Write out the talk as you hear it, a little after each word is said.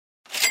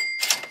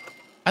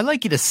I'd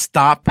like you to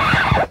stop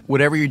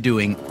whatever you're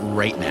doing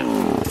right now.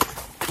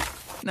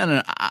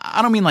 No. I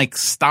don't mean like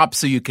stop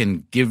so you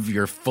can give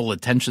your full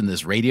attention to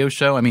this radio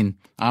show. I mean,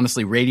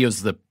 honestly,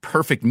 radio's the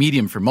perfect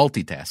medium for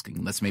multitasking,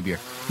 unless maybe you're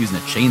using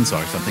a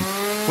chainsaw or something.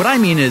 What I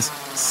mean is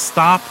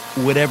stop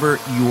whatever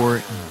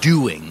you're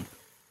doing,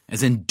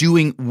 as in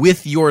doing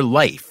with your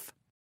life.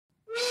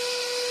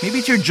 Maybe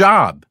it's your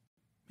job.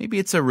 Maybe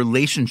it's a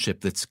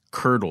relationship that's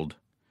curdled.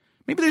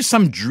 Maybe there's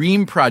some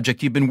dream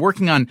project you've been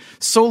working on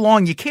so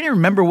long you can't even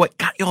remember what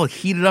got you all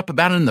heated up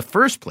about it in the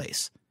first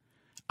place.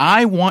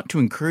 I want to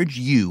encourage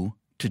you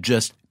to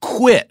just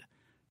quit.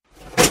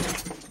 Or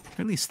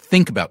at least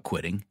think about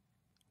quitting.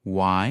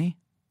 Why?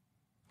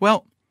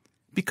 Well,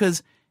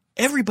 because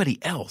everybody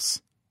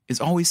else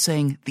is always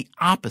saying the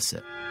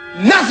opposite.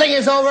 Nothing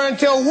is over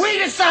until we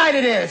decide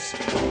it is.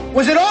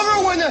 Was it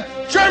over when the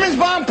Germans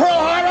bombed Pearl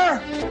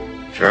Harbor?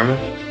 German?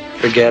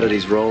 Forget it,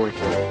 he's rolling.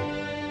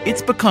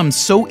 It's become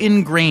so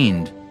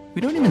ingrained,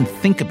 we don't even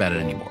think about it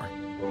anymore.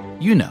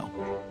 You know,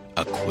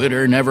 a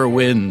quitter never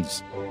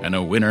wins, and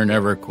a winner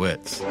never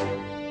quits.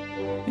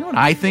 You know what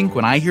I think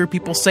when I hear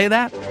people say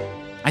that?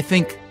 I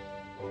think,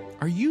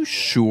 are you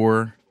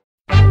sure?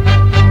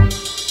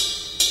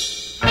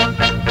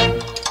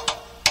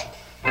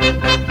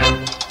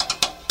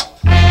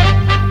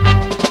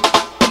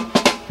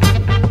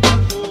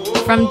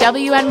 From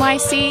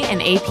WNYC and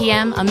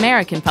APM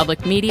American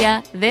Public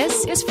Media,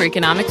 this is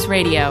Freakonomics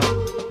Radio.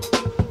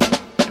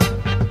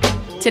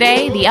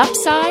 Today, the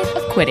upside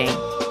of quitting.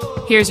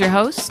 Here's your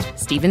host,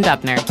 Stephen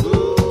Dubner.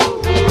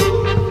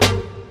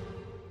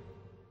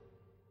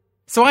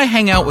 So I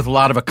hang out with a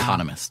lot of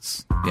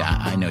economists. Yeah,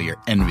 I know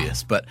you're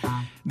envious, but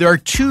there are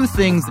two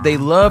things that they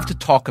love to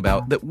talk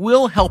about that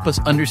will help us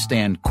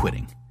understand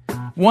quitting.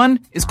 One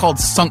is called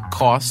sunk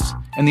cost,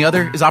 and the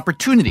other is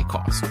opportunity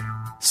cost.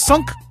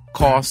 Sunk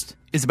cost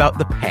is about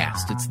the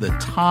past. It's the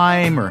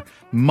time or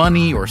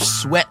money or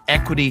sweat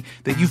equity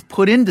that you've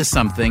put into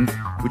something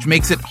which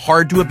makes it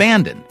hard to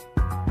abandon.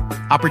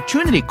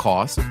 Opportunity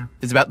cost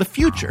is about the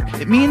future.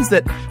 It means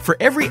that for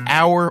every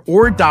hour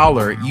or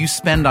dollar you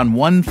spend on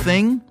one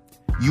thing,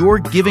 you're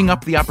giving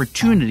up the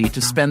opportunity to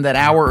spend that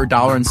hour or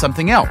dollar on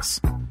something else,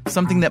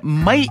 something that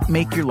might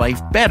make your life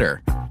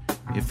better,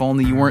 if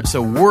only you weren't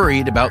so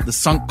worried about the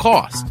sunk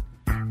cost.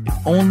 If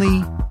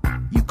only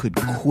you could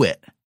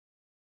quit.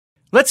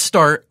 Let's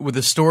start with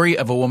the story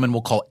of a woman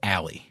we'll call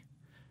Allie.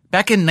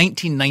 Back in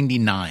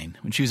 1999,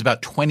 when she was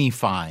about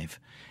 25,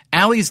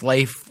 Allie's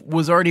life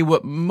was already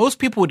what most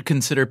people would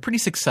consider pretty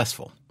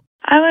successful.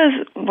 I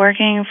was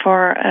working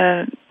for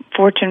a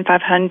Fortune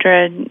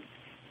 500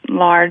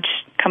 large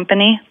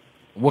company.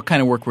 What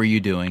kind of work were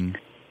you doing?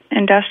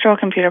 Industrial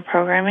computer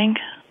programming.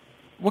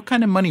 What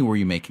kind of money were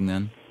you making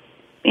then?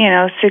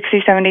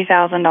 $60,000,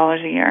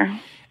 $70,000 a year.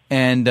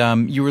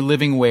 And you were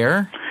living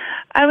where?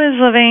 I was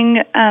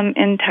living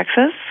in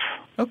Texas.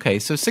 Okay,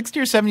 so $60,000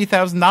 or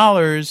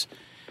 $70,000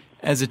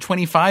 as a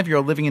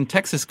 25-year-old living in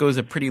Texas goes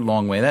a pretty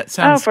long way. That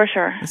sounds for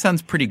sure. That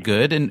sounds pretty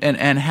good.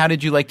 And how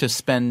did you like to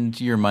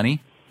spend your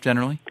money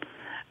generally?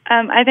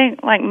 I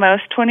think like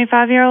most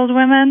 25-year-old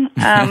women,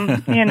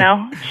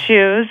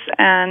 shoes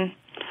and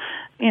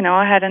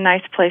I had a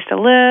nice place to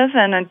live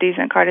and a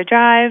decent car to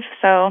drive.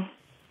 So.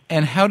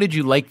 And how did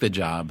you like the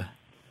job?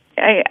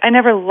 I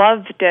never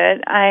loved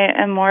it. I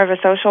am more of a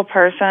social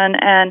person,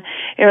 and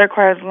it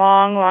requires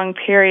long, long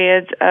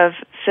periods of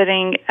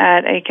sitting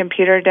at a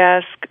computer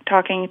desk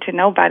talking to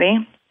nobody.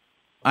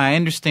 I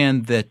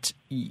understand that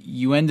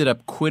you ended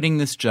up quitting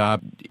this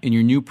job in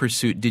your new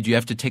pursuit. Did you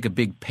have to take a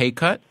big pay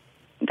cut?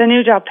 The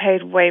new job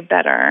paid way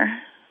better.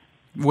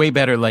 Way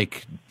better,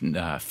 like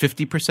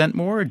 50%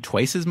 more,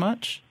 twice as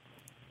much?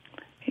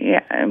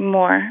 Yeah,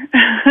 more.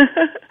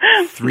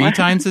 3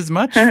 times as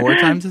much? 4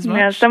 times as much?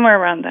 Yeah, somewhere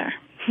around there.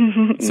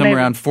 Somewhere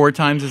around 4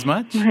 times as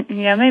much?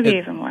 Yeah, maybe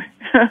even more.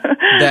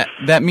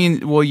 that means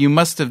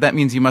that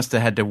means you must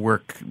have had to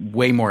work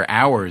way more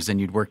hours than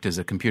you'd worked as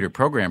a computer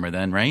programmer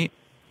then, right?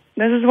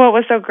 This is what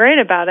was so great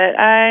about it.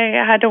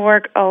 I had to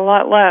work a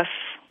lot less.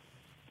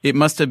 It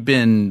must have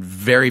been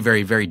very,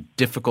 very, very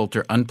difficult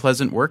or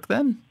unpleasant work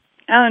then?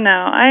 Oh no,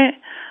 I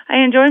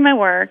enjoyed my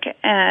work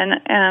and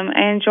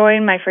I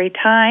enjoyed my free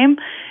time,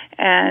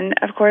 and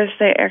of course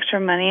the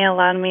extra money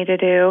allowed me to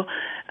do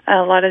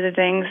a lot of the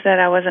things that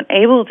I wasn't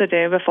able to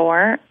do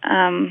before.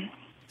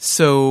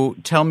 So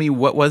tell me,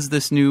 what was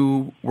this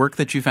new work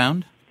that you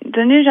found?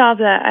 The new job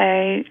that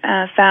I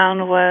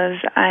found was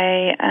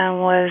I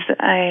was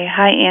a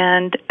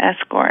high-end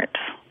escort.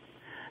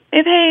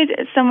 It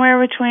paid somewhere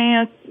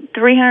between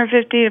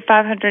 $350 to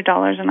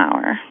 $500 an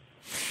hour.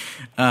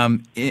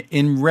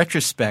 In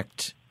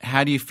retrospect,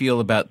 how do you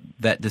feel about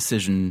that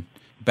decision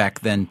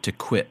back then to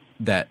quit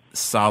that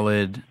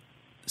solid,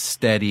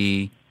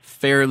 steady,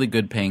 fairly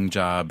good-paying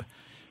job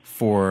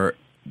for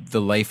the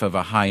life of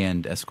a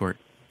high-end escort?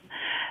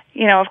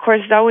 Of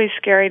course, it's always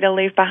scary to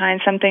leave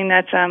behind something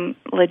that's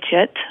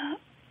legit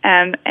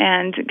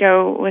and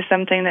go with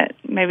something that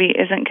maybe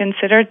isn't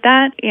considered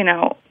that.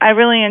 I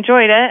really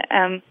enjoyed it.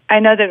 I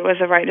know that it was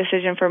the right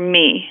decision for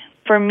me.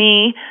 For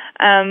me,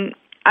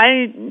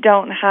 I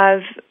don't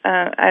have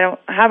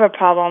a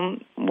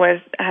problem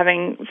with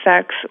having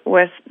sex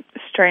with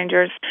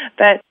strangers,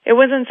 but it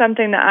wasn't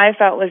something that I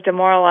felt was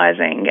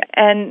demoralizing.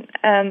 And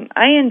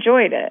I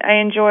enjoyed it. I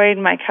enjoyed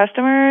my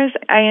customers.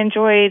 I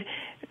enjoyed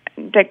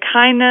the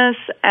kindness,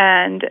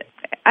 and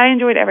I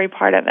enjoyed every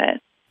part of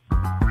it.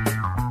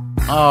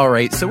 All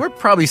right, so we're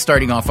probably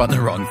starting off on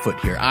the wrong foot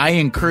here. I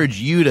encourage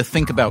you to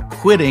think about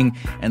quitting,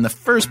 and the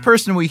first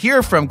person we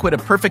hear from quit a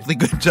perfectly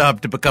good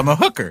job to become a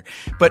hooker.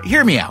 But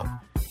hear me out.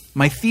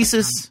 My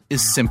thesis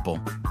is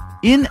simple.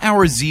 In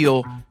our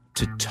zeal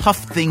to tough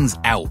things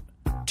out,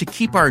 to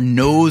keep our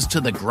nose to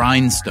the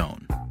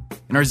grindstone,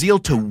 in our zeal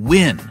to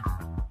win,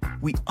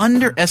 we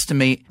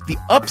underestimate the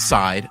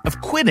upside of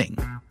quitting.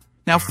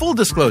 Now, full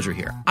disclosure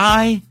here,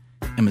 I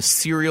am a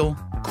serial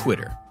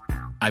quitter.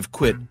 I've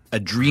quit a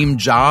dream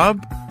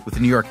job with the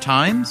New York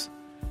Times.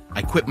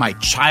 I quit my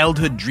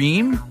childhood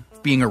dream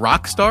of being a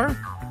rock star.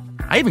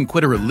 I even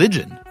quit a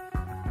religion.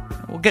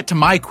 We'll get to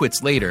my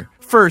quits later.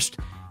 First,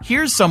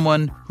 here's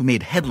someone who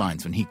made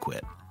headlines when he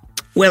quit.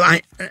 Well,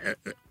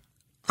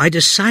 I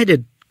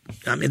decided,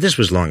 this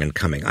was long in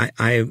coming.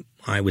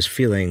 I was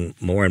feeling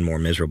more and more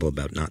miserable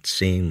about not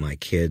seeing my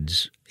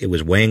kids. It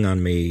was weighing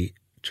on me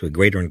to a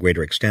greater and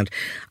greater extent.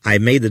 I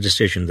made the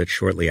decision that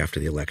shortly after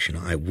the election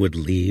I would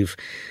leave.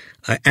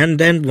 And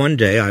then one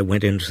day I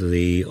went into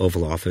the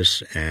Oval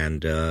Office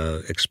and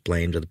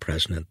explained to the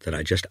president that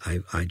I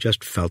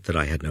just felt that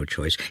I had no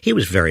choice. He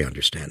was very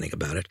understanding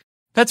about it.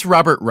 That's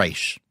Robert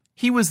Reich.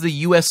 He was the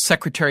U.S.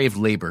 Secretary of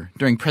Labor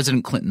during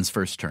President Clinton's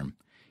first term.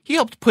 He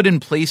helped put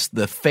in place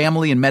the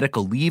Family and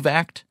Medical Leave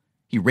Act.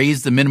 He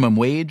raised the minimum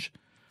wage.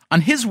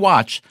 On his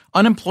watch,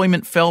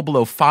 unemployment fell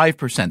below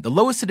 5%, the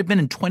lowest it had been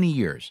in 20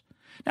 years.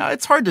 Now,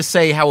 it's hard to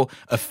say how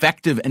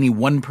effective any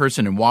one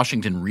person in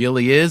Washington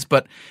really is,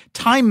 but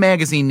Time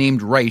magazine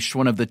named Reich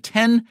one of the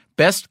 10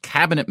 best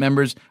cabinet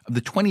members of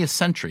the 20th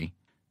century.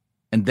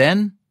 And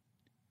then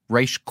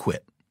Reich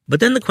quit. But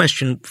then the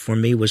question for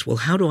me was, well,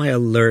 how do I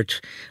alert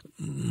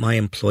my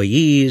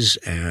employees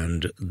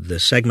and the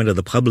segment of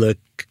the public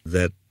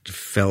that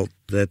felt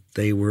that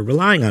they were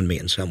relying on me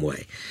in some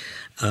way?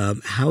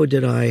 How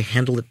did I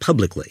handle it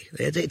publicly?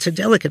 It's a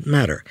delicate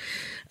matter.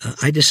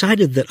 I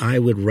decided that I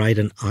would write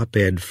an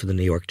op-ed for the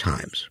New York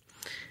Times,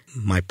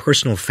 my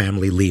personal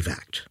Family Leave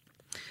Act.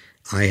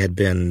 I had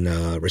been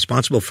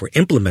responsible for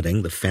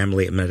implementing the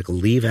Family and Medical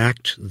Leave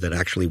Act that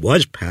actually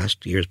was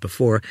passed years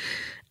before,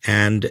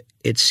 and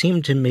it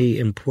seemed to me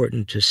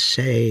important to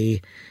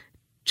say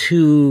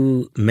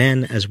to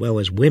men as well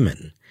as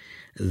women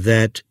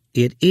that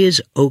it is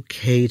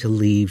okay to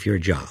leave your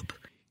job.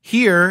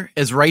 Here,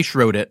 as Reich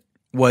wrote it,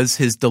 was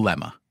his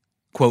dilemma.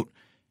 Quote,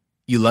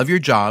 you love your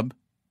job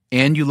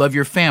and you love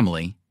your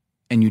family,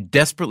 and you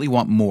desperately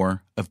want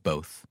more of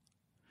both.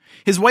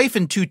 His wife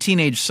and 2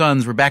 teenage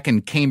sons were back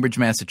in Cambridge,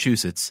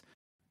 Massachusetts,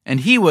 and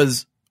he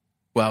was,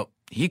 well,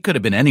 he could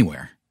have been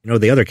anywhere. You know,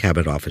 the other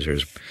cabinet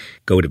officers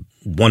go to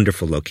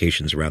wonderful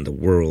locations around the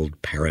world,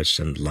 Paris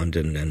and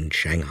London and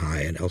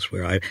Shanghai and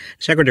elsewhere.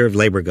 Secretary of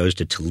Labor goes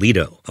to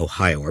Toledo,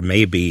 Ohio, or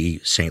maybe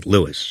St.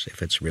 Louis,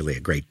 if it's really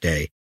a great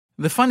day.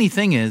 The funny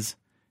thing is,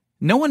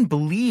 no one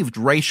believed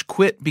Reich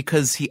quit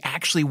because he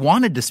actually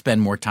wanted to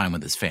spend more time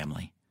with his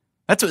family.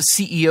 That's what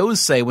CEOs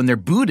say when they're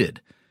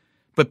booted.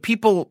 But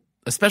people,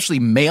 especially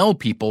male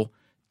people,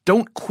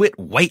 don't quit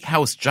White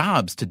House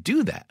jobs to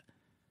do that.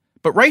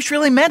 But Reich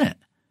really meant it.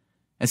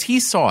 As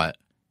he saw it,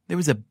 there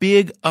was a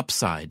big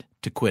upside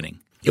to quitting.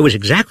 It was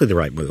exactly the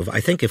right move. I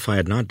think if I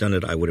had not done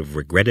it, I would have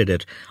regretted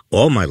it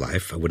all my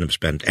life. I wouldn't have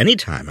spent any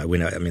time.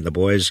 The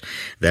boys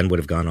then would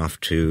have gone off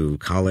to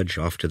college,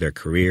 off to their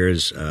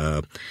careers.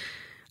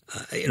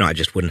 I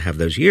just wouldn't have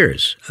those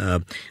years.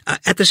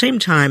 At the same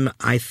time,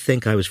 I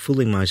think I was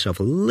fooling myself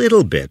a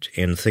little bit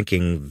in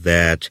thinking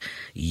that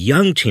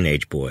young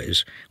teenage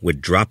boys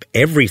would drop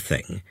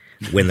everything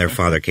when their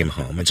father came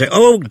home and say,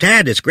 oh,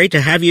 Dad, it's great to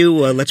have you.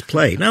 Let's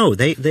play. No,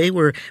 they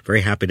were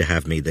very happy to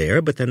have me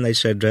there. But then they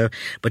said,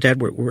 but Dad,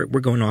 we're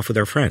going off with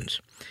our friends.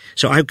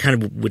 So I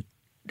kind of would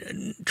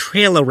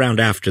trail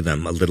around after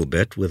them a little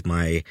bit with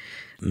my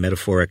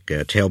metaphoric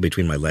tail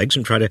between my legs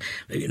and try to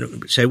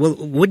say, well,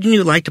 wouldn't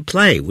you like to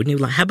play?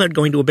 How about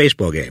going to a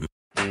baseball game?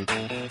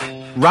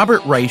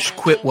 Robert Reich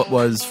quit what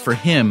was, for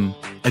him,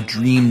 a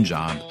dream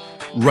job,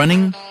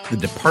 running the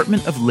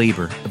Department of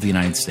Labor of the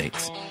United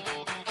States.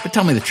 But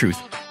tell me the truth,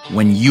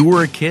 when you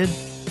were a kid,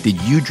 did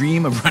you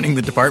dream of running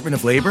the Department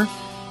of Labor?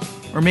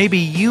 Or maybe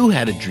you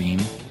had a dream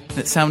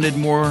that sounded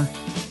more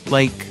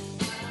like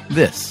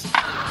this.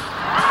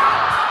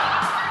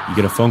 You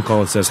get a phone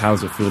call that says, how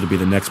does it feel to be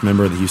the next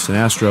member of the Houston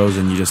Astros?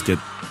 And you just get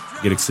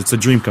it's a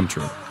dream come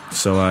true.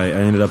 So I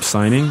ended up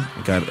signing,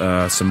 I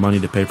got some money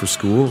to pay for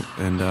school,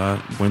 and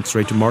went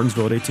straight to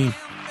Martinsville at 18.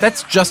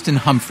 That's Justin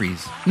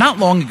Humphries. Not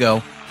long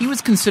ago, he was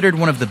considered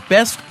one of the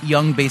best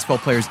young baseball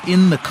players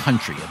in the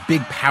country, a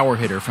big power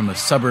hitter from a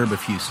suburb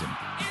of Houston.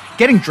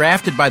 Getting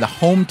drafted by the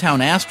hometown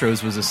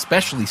Astros was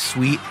especially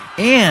sweet,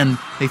 and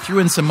they threw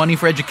in some money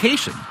for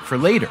education for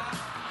later.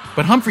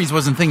 But Humphries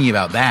wasn't thinking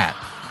about that.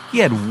 He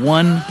had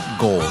one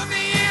goal.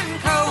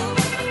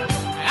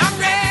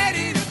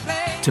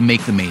 to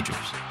make the majors.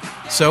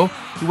 So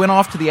he went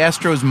off to the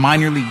Astros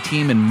minor league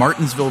team in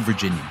Martinsville,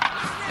 Virginia.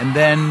 And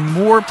then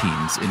more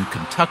teams in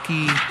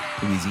Kentucky,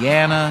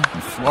 Louisiana,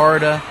 and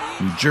Florida,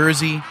 New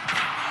Jersey,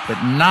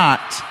 but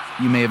not,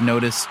 you may have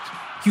noticed,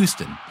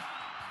 Houston.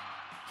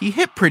 He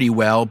hit pretty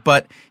well,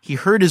 but he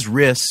hurt his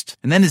wrist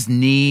and then his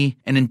knee,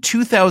 and in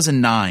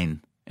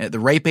 2009, at the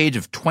ripe age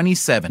of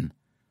 27,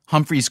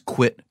 Humphreys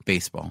quit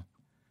baseball.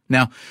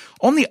 Now,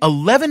 only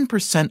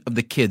 11% of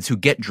the kids who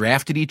get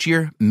drafted each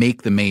year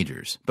make the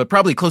majors, but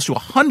probably close to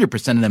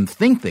 100% of them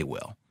think they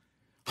will.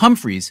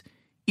 Humphreys,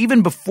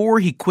 even before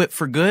he quit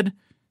for good,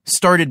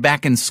 started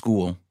back in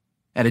school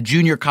at a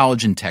junior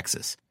college in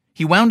Texas.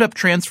 He wound up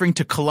transferring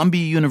to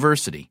Columbia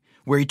University,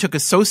 where he took a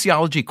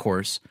sociology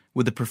course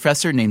with a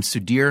professor named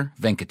Sudhir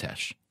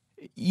Venkatesh.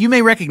 You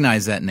may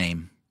recognize that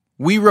name.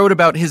 We wrote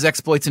about his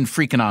exploits in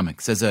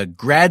Freakonomics. As a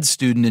grad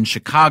student in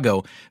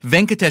Chicago,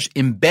 Venkatesh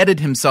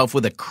embedded himself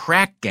with a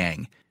crack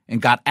gang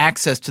and got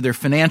access to their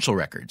financial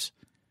records.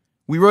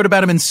 We wrote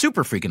about him in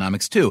Super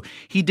Freakonomics, too.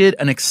 He did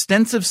an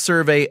extensive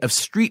survey of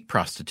street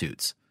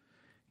prostitutes.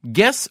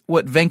 Guess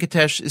what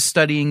Venkatesh is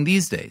studying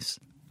these days?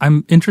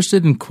 I'm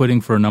interested in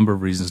quitting for a number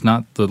of reasons,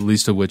 not the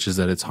least of which is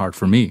that it's hard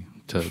for me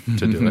to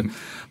do it.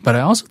 But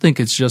I also think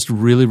it's just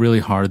really, really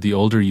hard the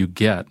older you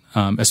get,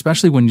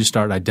 especially when you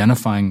start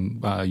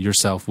identifying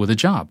yourself with a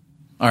job.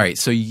 All right,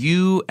 so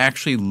you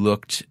actually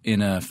looked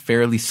in a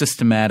fairly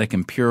systematic,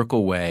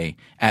 empirical way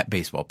at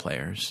baseball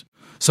players.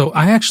 So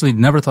I actually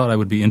never thought I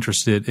would be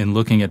interested in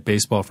looking at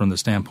baseball from the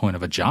standpoint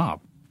of a job.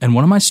 And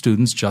one of my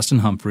students, Justin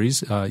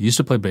Humphreys, used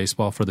to play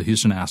baseball for the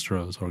Houston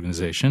Astros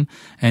organization,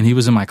 and he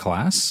was in my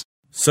class.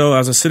 So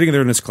as I was sitting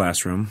there in this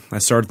classroom, I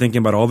started thinking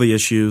about all the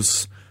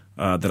issues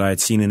that I had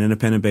seen in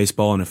independent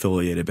baseball and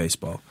affiliated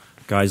baseball.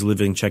 Guys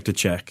living check to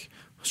check,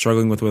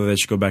 struggling with whether they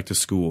should go back to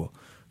school,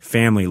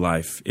 family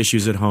life,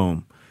 issues at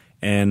home.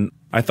 And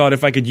I thought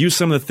if I could use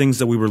some of the things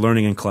that we were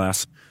learning in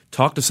class,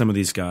 talk to some of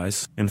these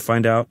guys, and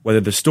find out whether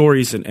the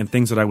stories and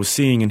things that I was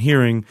seeing and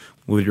hearing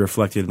would be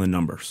reflected in the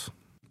numbers.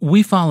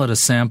 We followed a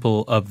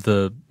sample of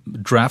the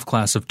draft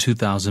class of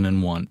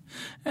 2001.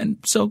 And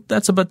so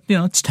that's about,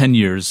 it's 10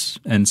 years.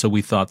 And so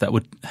we thought that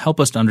would help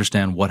us to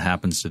understand what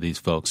happens to these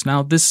folks.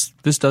 Now, this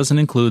doesn't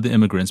include the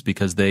immigrants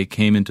because they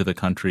came into the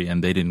country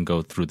and they didn't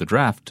go through the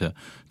draft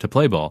to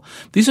play ball.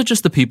 These are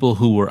just the people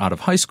who were out of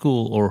high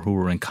school or who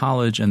were in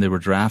college and they were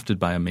drafted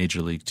by a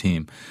major league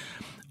team.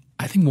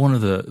 I think one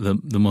of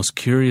the most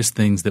curious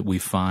things that we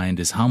find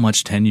is how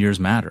much 10 years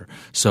matter.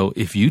 So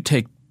if you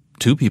take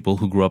two people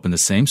who grew up in the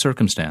same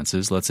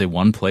circumstances, let's say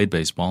one played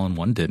baseball and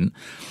one didn't,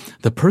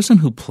 the person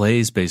who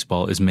plays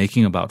baseball is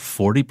making about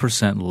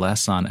 40%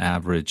 less on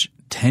average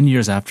 10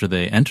 years after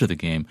they enter the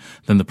game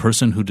than the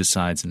person who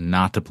decides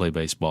not to play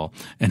baseball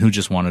and who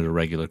just wanted a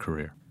regular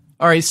career.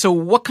 All right, so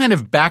what kind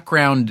of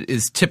background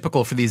is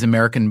typical for these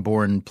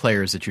American-born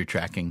players that you're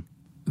tracking?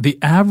 The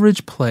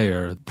average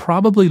player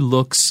probably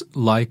looks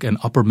like an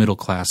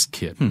upper-middle-class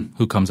kid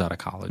who comes out of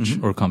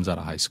college or comes out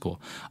of high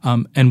school.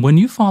 And when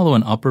you follow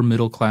an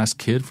upper-middle-class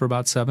kid for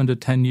about 7 to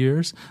 10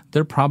 years,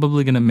 they're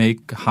probably going to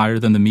make higher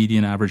than the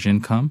median average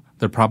income.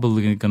 They're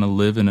probably going to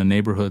live in a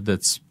neighborhood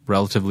that's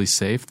relatively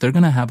safe. They're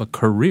going to have a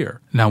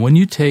career. Now, when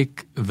you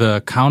take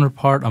the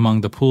counterpart among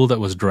the pool that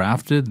was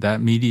drafted,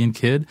 that median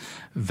kid,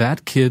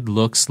 that kid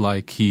looks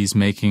like he's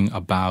making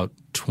about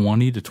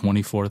 $20,000 to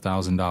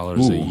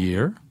 $24,000 a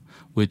year,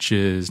 which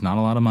is not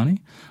a lot of money.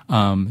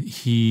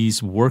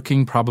 He's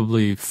working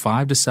probably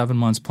 5 to 7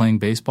 months playing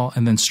baseball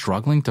and then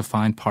struggling to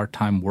find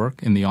part-time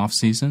work in the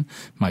off-season.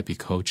 Might be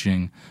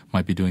coaching,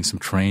 might be doing some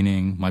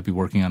training, might be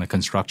working on a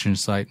construction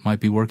site, might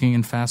be working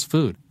in fast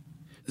food.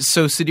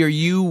 So, Sudhir,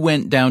 you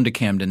went down to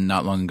Camden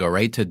not long ago,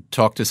 right, to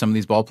talk to some of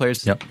these ball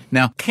players? Yep.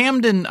 Now,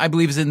 Camden, I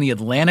believe, is in the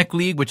Atlantic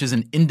League, which is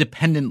an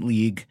independent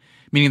league,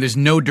 meaning there's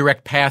no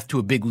direct path to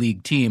a big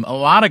league team. A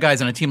lot of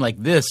guys on a team like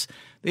this,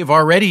 they've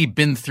already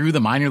been through the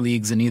minor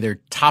leagues and either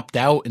topped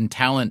out in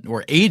talent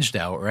or aged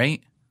out,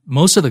 right?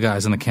 Most of the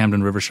guys in the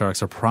Camden River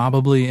Sharks are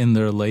probably in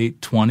their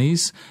late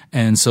 20s,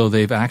 and so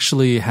they've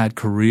actually had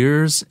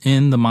careers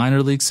in the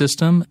minor league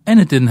system, and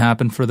it didn't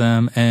happen for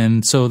them.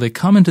 And so they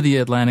come into the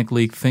Atlantic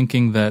League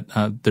thinking that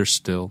they're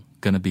still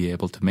going to be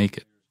able to make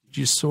it.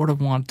 You sort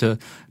of want to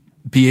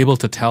be able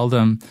to tell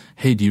them,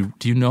 hey, do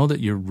you know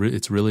that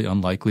it's really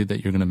unlikely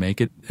that you're going to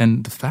make it?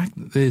 And the fact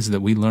is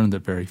that we learned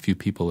that very few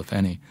people, if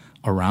any,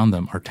 around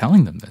them are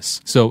telling them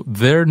this. So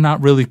they're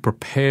not really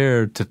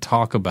prepared to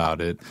talk about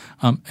it,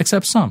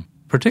 except some.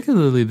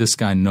 Particularly this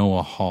guy,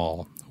 Noah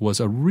Hall, was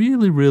a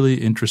really,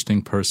 really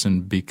interesting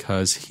person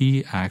because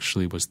he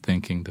actually was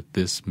thinking that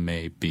this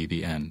may be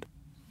the end.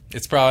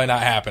 It's probably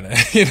not happening.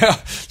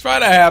 It's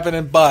probably not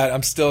happening, but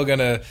I'm still going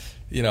to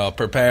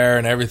prepare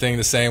and everything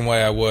the same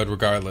way I would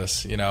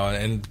regardless,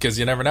 and because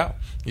you never know.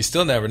 You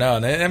still never know.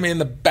 And I mean,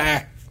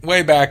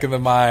 way back in the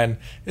mind,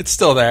 it's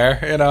still there,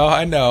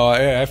 I know.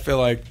 I feel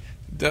like,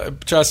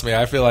 trust me,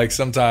 I feel like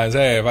sometimes,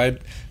 hey, if I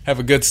have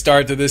a good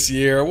start to this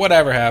year or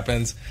whatever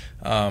happens,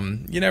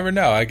 you never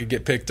know. I could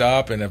get picked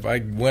up, and if I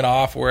went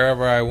off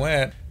wherever I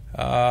went,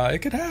 it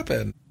could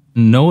happen.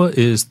 Noah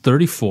is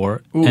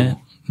 34. Ooh. And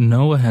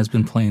Noah has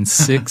been playing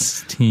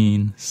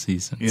 16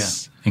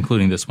 seasons,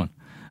 including this one.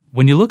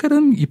 When you look at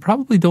him, you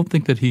probably don't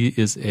think that he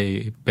is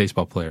a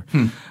baseball player.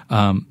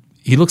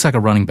 He looks like a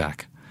running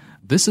back.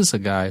 This is a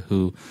guy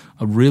who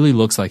really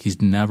looks like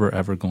he's never,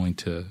 ever going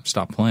to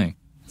stop playing.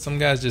 Some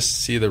guys just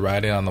see the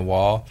writing on the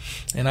wall,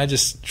 and I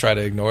just try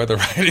to ignore the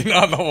writing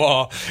on the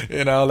wall.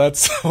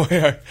 That's the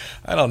way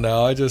I don't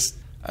know. I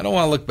don't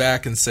want to look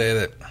back and say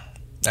that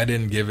I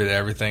didn't give it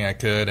everything I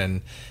could,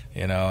 and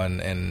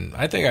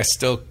I think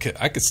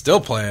I could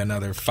still play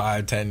another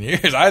 5-10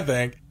 years, I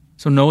think.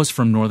 So Noah's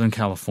from Northern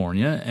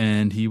California,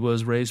 and he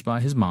was raised by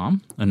his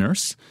mom, a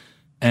nurse.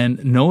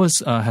 And Noah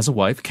has a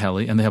wife,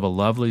 Kelly, and they have a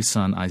lovely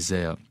son,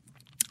 Isaiah.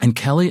 And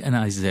Kelly and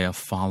Isaiah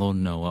follow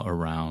Noah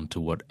around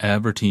to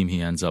whatever team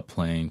he ends up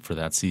playing for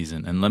that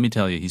season. And let me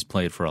tell you, he's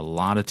played for a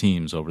lot of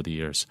teams over the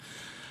years.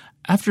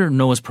 After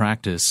Noah's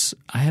practice,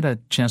 I had a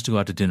chance to go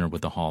out to dinner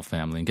with the Hall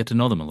family and get to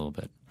know them a little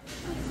bit.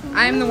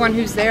 I'm the one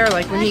who's there,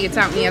 like, when he gets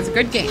out and he has a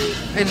good game,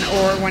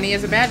 or when he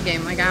has a bad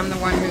game. Like, I'm the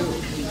one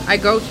who, I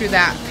go through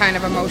that kind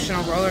of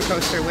emotional roller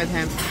coaster with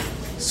him.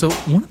 So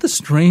one of the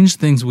strange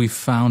things we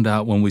found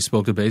out when we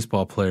spoke to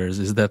baseball players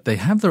is that they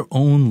have their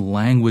own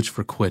language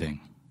for quitting.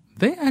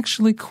 They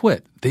actually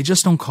quit. They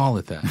just don't call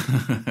it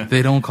that.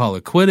 They don't call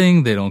it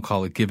quitting. They don't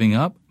call it giving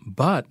up.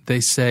 But they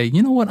say,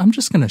 you know what, I'm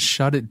just going to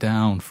shut it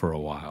down for a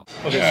while.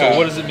 Okay, so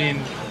what does it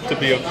mean to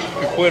be a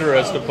quitter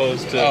as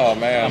opposed to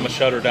I'm a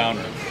shutter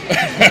downer?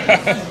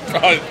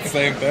 Probably the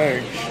same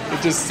thing.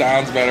 It just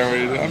sounds better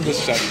when I'm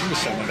just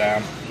shutting it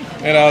down.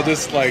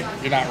 Just like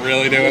you're not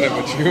really doing it,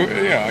 but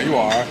you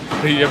are.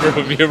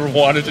 Have you ever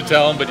wanted to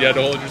tell them, but you had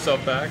to hold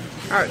yourself back?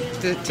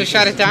 To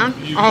shut it down?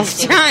 All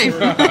the time.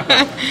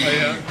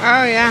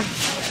 Oh, yeah.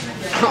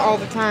 All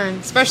the time.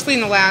 Especially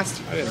in the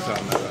last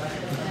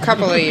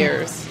couple of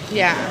years.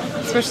 Yeah.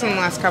 Especially in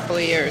the last couple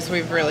of years.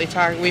 We've really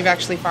talked. We've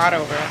actually fought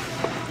over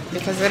it.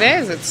 Because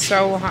it's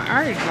so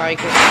hard. Like,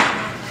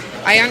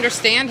 I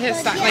understand his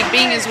side. Like,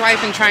 being his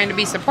wife and trying to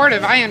be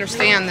supportive, I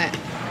understand that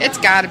it's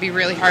got to be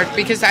really hard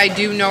because I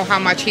do know how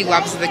much he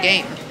loves the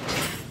game.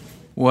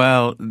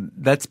 Well,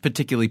 that's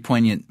particularly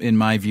poignant in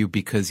my view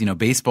because,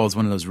 baseball is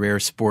one of those rare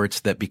sports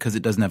that because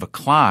it doesn't have a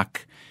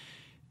clock,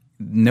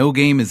 no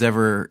game is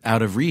ever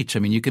out of reach. I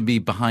mean, you could be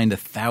behind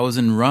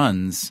 1,000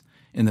 runs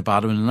in the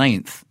bottom of the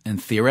ninth,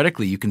 and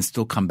theoretically you can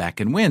still come back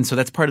and win. So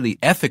that's part of the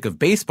ethic of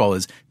baseball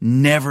is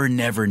never,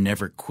 never,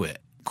 never quit.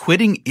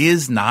 Quitting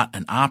is not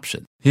an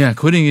option. Yeah,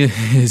 quitting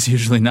is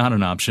usually not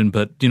an option,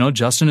 but,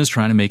 Justin is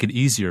trying to make it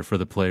easier for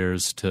the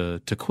players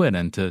to quit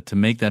and to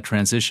make that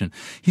transition.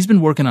 He's been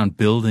working on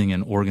building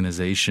an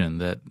organization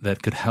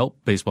that could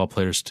help baseball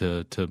players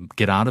to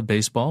get out of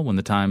baseball when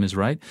the time is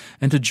right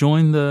and to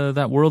join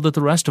that world that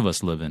the rest of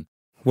us live in.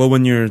 Well,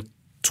 when you're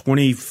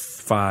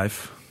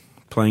 25,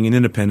 playing an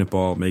independent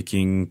ball,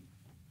 making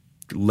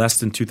less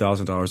than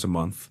 $2,000 a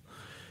month,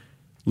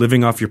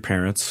 living off your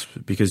parents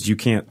because you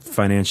can't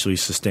financially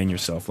sustain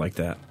yourself like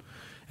that.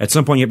 At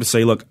some point, you have to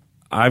say, look,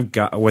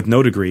 with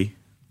no degree,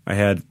 I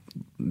had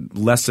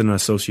less than an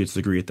associate's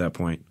degree at that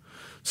point.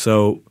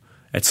 So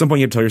at some point,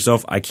 you have to tell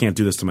yourself, I can't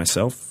do this to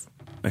myself.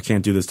 I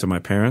can't do this to my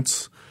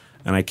parents.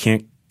 And I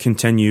can't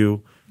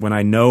continue when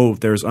I know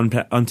there's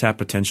untapped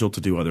potential to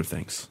do other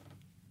things.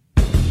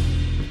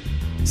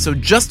 So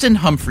Justin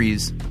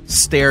Humphries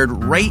stared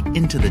right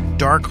into the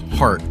dark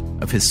heart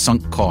of his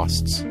sunk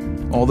costs,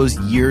 all those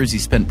years he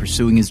spent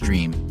pursuing his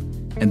dream.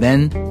 And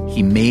then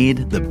he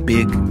made the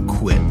big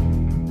quit.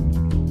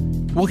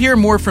 We'll hear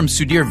more from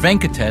Sudhir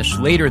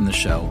Venkatesh later in the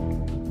show.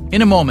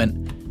 In a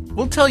moment,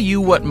 we'll tell you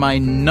what my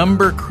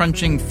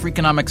number-crunching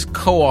Freakonomics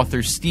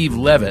co-author Steve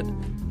Levitt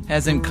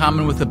has in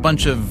common with a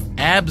bunch of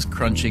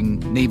abs-crunching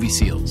Navy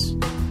SEALs.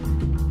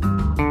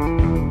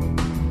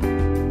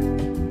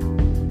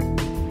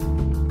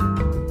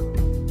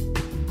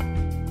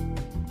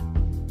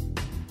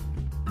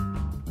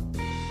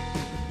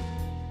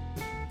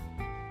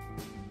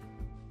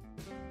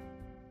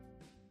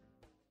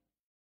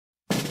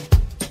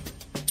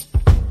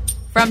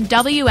 From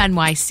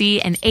WNYC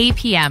and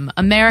APM,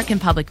 American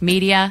Public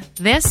Media,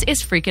 this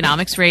is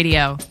Freakonomics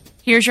Radio.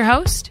 Here's your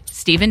host,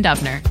 Stephen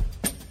Dubner.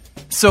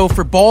 So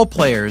for ball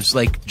players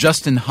like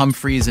Justin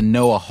Humphries and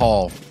Noah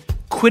Hall,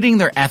 quitting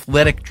their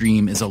athletic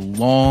dream is a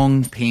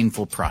long,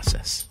 painful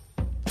process.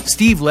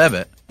 Steve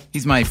Levitt,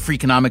 he's my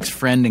Freakonomics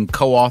friend and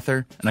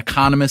co-author, an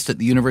economist at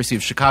the University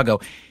of Chicago,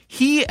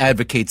 he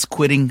advocates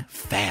quitting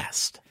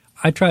fast.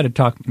 I try to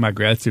talk my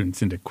grad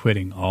students into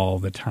quitting all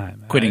the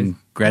time. Quitting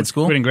grad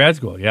school? Quitting grad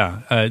school,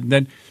 yeah.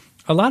 Then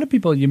a lot of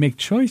people, you make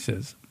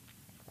choices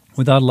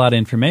without a lot of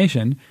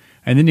information,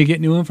 and then you get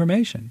new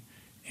information.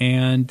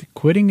 And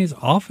quitting is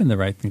often the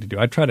right thing to do.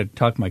 I try to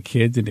talk my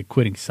kids into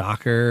quitting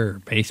soccer or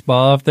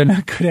baseball if they're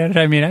not good at it.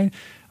 I mean,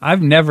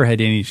 I've never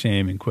had any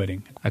shame in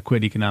quitting. I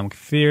quit economic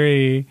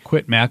theory,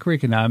 quit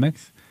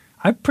macroeconomics.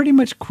 I pretty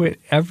much quit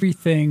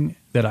everything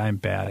that I'm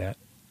bad at.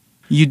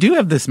 You do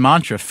have this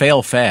mantra,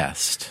 fail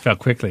fast. Fail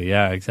quickly,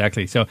 yeah,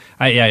 exactly. So,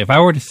 if I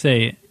were to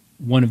say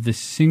one of the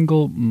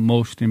single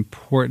most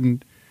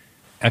important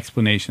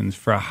explanations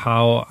for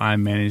how I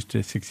managed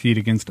to succeed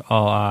against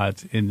all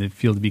odds in the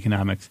field of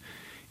economics,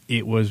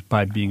 it was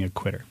by being a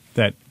quitter.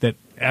 That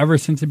ever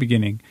since the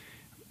beginning,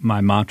 my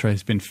mantra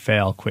has been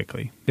fail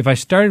quickly. If I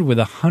started with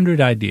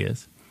 100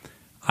 ideas,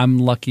 I'm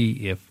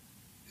lucky if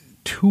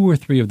 2 or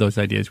 3 of those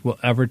ideas will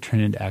ever turn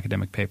into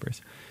academic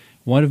papers.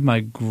 One of my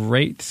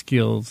great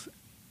skills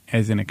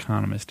as an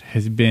economist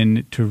has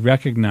been to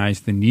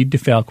recognize the need to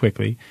fail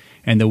quickly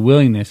and the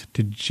willingness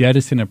to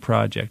jettison a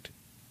project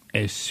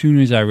as soon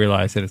as I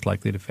realize that it's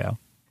likely to fail.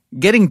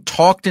 Getting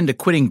talked into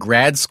quitting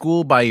grad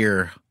school by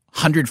your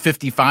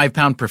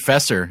 155-pound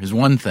professor is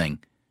one thing.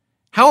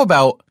 How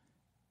about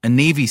a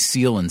Navy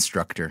SEAL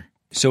instructor?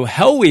 So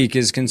Hell Week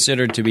is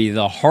considered to be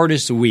the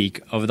hardest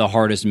week of the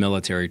hardest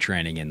military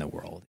training in the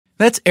world.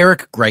 That's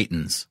Eric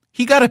Greitens.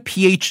 He got a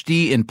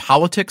PhD in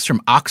politics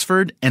from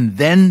Oxford and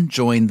then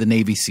joined the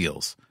Navy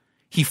SEALs.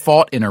 He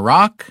fought in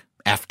Iraq,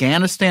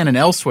 Afghanistan, and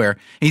elsewhere.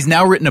 He's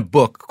now written a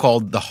book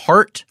called The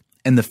Heart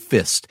and the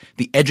Fist,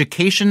 The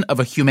Education of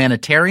a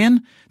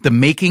Humanitarian, The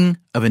Making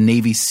of a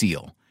Navy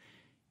SEAL.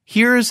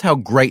 Here's how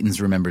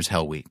Greitens remembers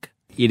Hell Week.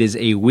 It is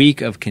a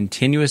week of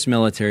continuous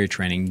military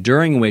training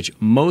during which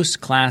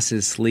most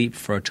classes sleep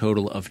for a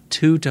total of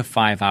 2 to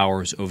 5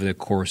 hours over the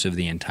course of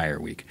the entire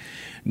week.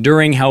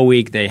 During Hell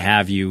Week, they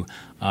have you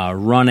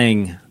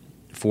running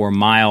for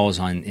miles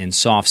in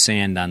soft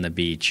sand on the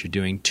beach. You're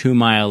doing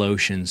 2-mile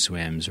ocean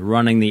swims,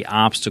 running the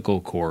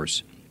obstacle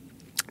course.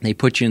 They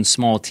put you in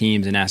small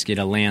teams and ask you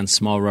to land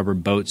small rubber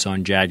boats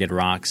on jagged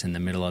rocks in the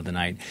middle of the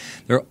night.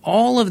 There are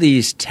all of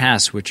these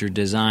tests which are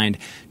designed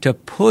to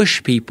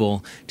push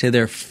people to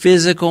their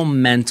physical,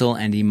 mental,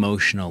 and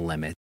emotional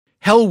limit.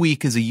 Hell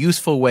Week is a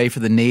useful way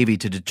for the Navy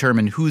to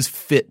determine who's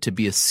fit to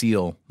be a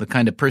SEAL, the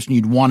kind of person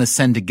you'd want to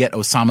send to get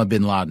Osama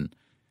bin Laden.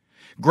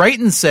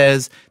 Greitens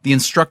says the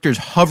instructors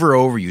hover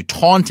over you,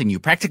 taunting you,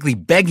 practically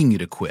begging you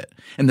to quit,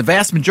 and the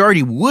vast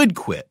majority would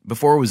quit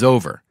before it was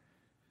over.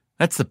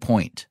 That's the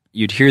point.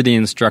 You'd hear the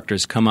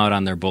instructors come out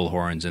on their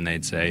bullhorns and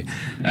they'd say,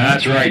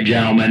 "That's right,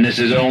 gentlemen, this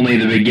is only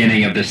the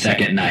beginning of the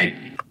second night."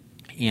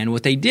 And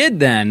what they did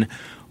then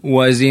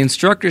was the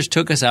instructors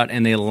took us out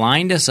and they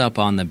lined us up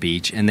on the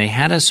beach and they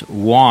had us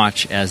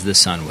watch as the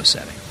sun was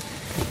setting.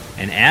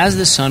 And as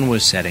the sun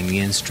was setting, the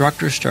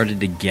instructors started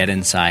to get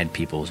inside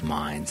people's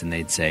minds and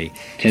they'd say,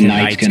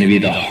 "Tonight's going to be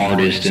the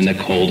hardest and the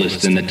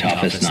coldest and the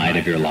toughest night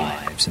of your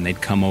lives." And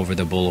they'd come over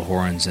the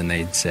bullhorns and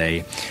they'd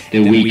say, "The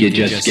week it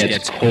just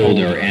gets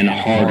colder and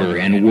harder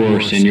and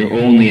worse and you're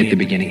only at the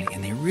beginning."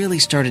 And they really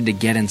started to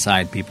get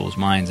inside people's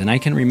minds. And I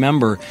can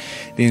remember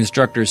the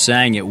instructors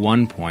saying at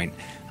one point,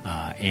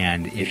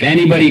 and if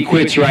anybody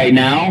quits right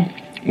now,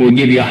 we'll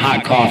give you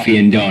hot coffee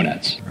and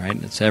donuts. Right?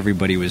 And so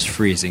everybody was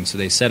freezing. So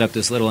they set up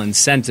this little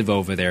incentive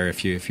over there.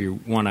 If you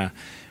want to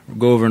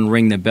go over and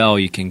ring the bell,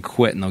 you can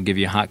quit and they'll give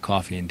you hot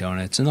coffee and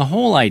donuts. And the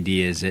whole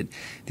idea is that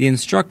the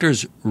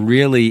instructors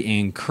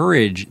really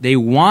they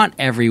want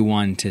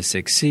everyone to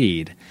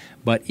succeed.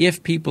 But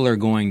if people are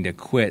going to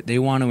quit, they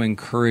want to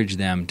encourage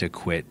them to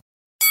quit.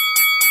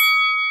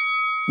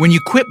 When you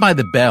quit by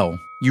the bell,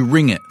 you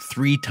ring it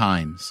 3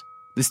 times.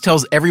 This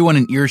tells everyone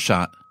in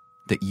earshot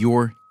that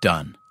you're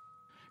done.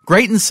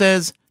 Greitens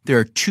says there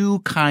are 2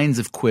 kinds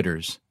of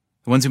quitters,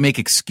 the ones who make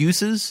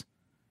excuses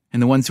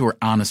and the ones who are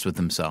honest with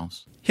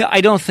themselves. Yeah,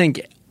 I don't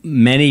think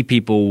many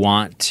people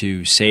want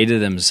to say to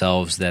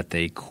themselves that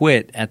they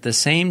quit. At the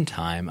same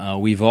time,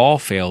 we've all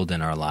failed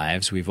in our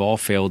lives. We've all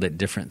failed at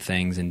different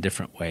things in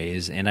different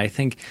ways. And I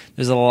think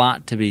there's a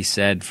lot to be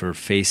said for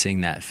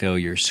facing that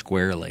failure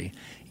squarely.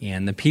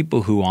 And the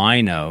people who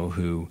I know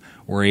who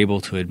were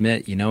able to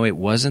admit, it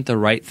wasn't the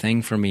right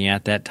thing for me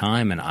at that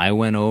time, and I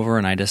went over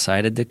and I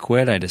decided to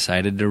quit, I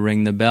decided to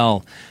ring the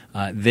bell,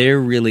 they're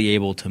really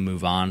able to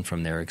move on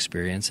from their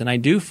experience. And I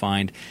do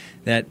find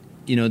that,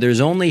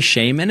 there's only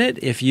shame in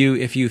it if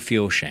you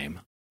feel shame.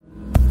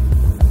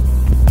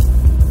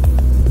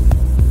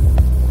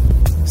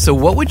 So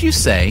what would you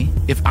say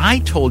if I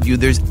told you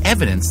there's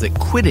evidence that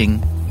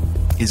quitting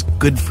is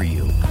good for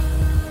you?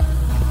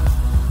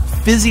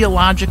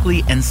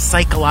 Physiologically and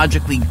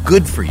psychologically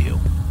good for you.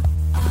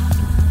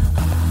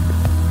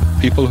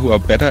 People who are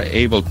better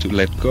able to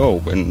let go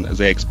when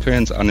they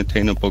experience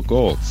unattainable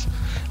goals,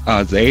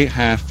 they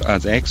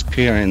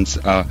experience,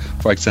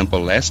 for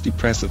example, less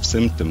depressive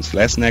symptoms,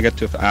 less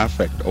negative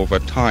affect over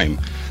time.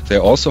 They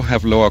also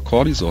have lower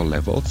cortisol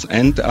levels,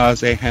 and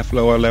they have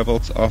lower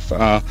levels of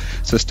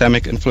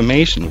systemic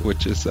inflammation,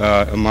 which is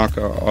a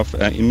marker of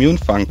immune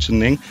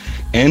functioning,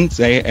 and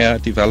they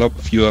develop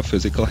fewer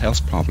physical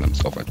health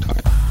problems over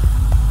time.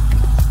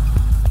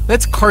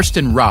 That's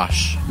Karsten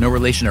Rosch, no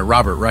relation to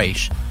Robert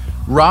Reich.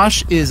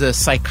 Rosch is a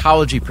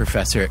psychology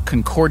professor at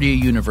Concordia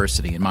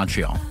University in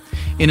Montreal.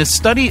 In a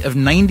study of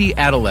 90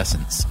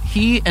 adolescents,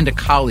 he and a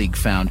colleague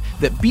found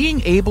that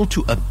being able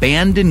to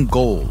abandon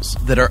goals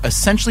that are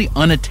essentially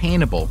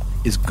unattainable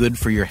is good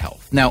for your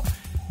health. Now,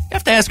 you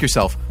have to ask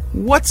yourself,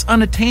 what's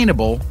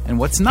unattainable and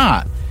what's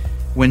not?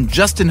 When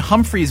Justin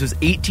Humphries was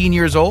 18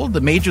 years old,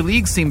 the major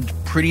leagues seemed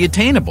pretty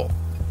attainable.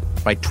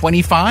 By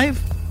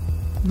 25,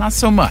 not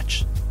so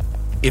much.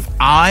 If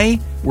I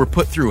were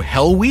put through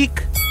Hell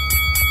Week,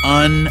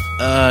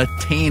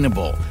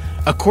 unattainable.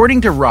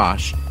 According to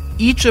Rosh,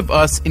 each of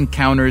us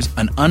encounters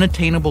an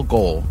unattainable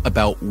goal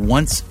about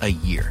once a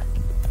year.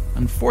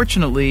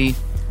 Unfortunately,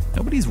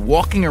 nobody's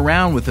walking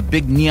around with a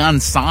big neon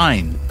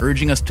sign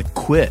urging us to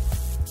quit.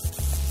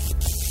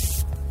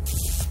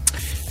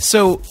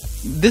 So,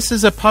 this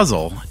is a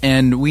puzzle,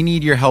 and we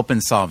need your help in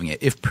solving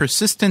it. If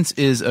persistence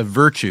is a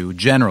virtue,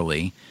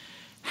 generally,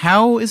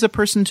 how is a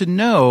person to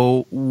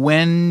know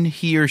when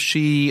he or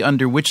she,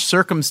 under which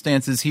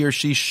circumstances he or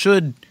she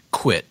should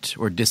quit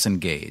or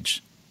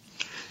disengage?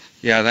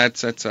 Yeah,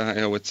 that's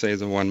I would say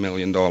the $1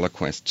 million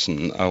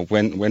question,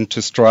 when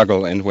to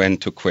struggle and when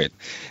to quit.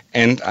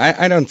 And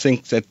I don't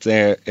think that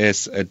there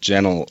is a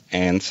general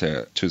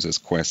answer to this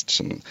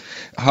question.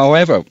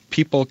 However,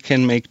 people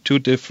can make two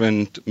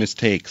different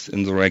mistakes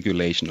in the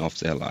regulation of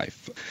their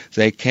life.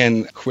 They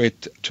can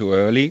quit too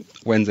early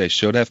when they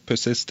should have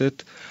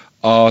persisted,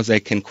 or they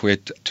can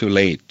quit too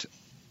late.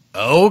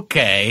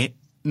 Okay.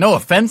 No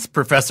offense,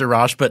 Professor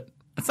Rosh, but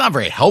that's not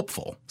very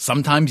helpful.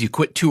 Sometimes you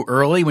quit too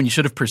early when you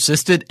should have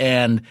persisted,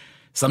 and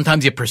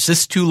sometimes you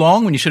persist too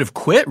long when you should have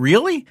quit?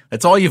 Really?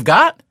 That's all you've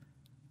got?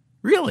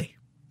 Really?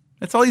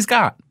 That's all he's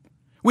got.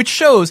 Which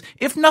shows,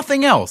 if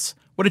nothing else,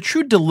 what a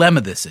true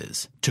dilemma this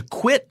is, to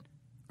quit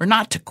or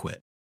not to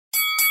quit.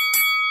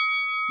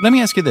 Let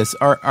me ask you this.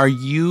 Are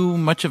you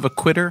much of a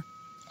quitter?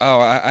 Oh,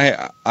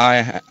 I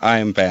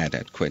am bad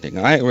at quitting.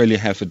 I really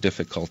have a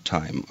difficult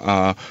time.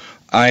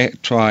 I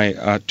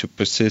try to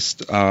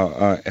persist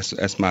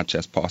as much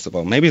as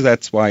possible. Maybe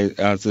that's why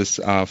this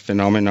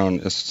phenomenon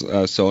is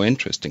so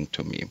interesting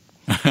to me.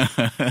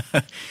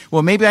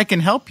 Well, maybe I can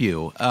help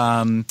you.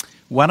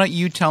 Why don't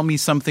you tell me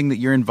something that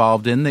you're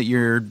involved in that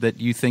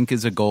you think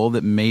is a goal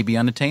that may be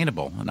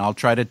unattainable, and I'll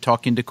try to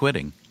talk you into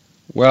quitting.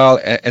 Well,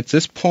 at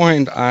this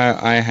point,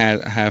 I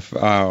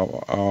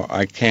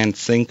can't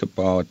think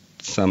about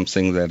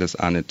something that is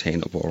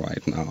unattainable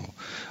right now.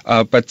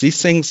 But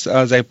these things,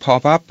 they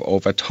pop up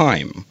over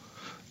time.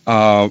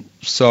 Do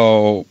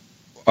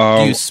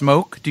you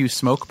smoke? Do you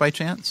smoke by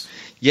chance?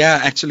 Yeah,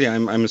 actually,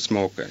 I'm a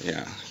smoker.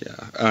 Yeah.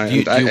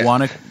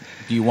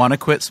 Do you want to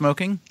quit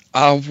smoking?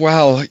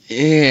 Well,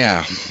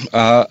 yeah,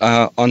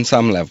 on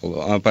some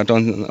level, but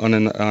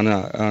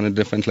on a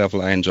different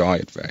level, I enjoy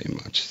it very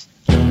much.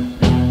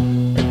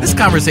 This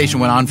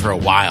conversation went on for a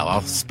while.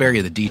 I'll spare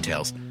you the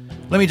details.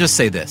 Let me just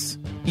say this.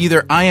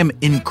 Either I am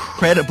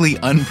incredibly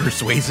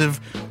unpersuasive,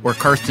 or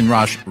Karsten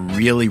Rosh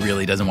really,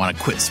 really doesn't want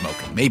to quit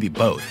smoking. Maybe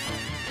both.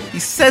 He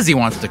says he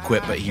wants to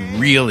quit, but he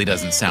really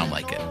doesn't sound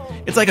like it.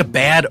 It's like a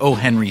bad O.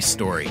 Henry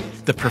story.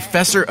 The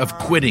professor of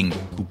quitting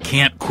who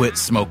can't quit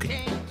smoking.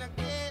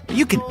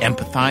 You can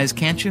empathize,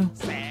 can't you?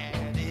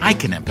 I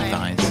can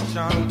empathize.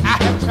 I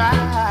have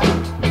tried.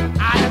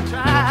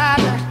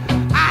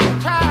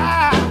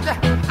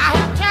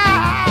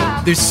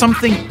 There's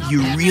something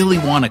you really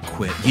want to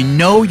quit. You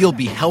know you'll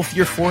be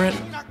healthier for it,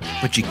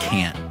 but you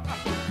can't.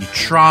 You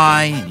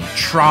try and you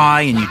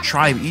try and you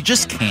try, but you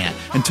just can't.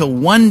 Until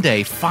one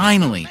day,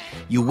 finally,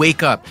 you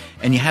wake up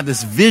and you have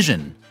this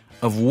vision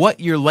of what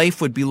your life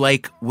would be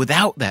like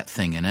without that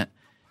thing in it,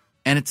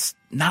 and it's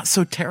not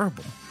so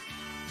terrible.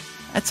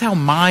 That's how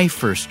my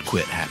first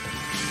quit happened.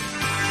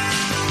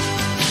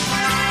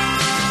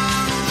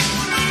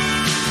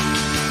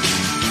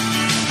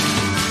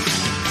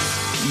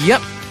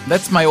 Yep,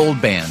 that's my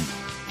old band.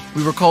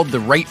 We were called The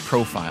Right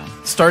Profile.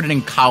 Started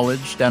in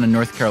college down in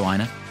North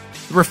Carolina.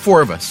 There were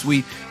 4 of us.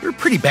 We were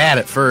pretty bad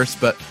at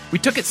first, but we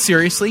took it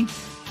seriously,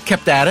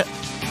 kept at it.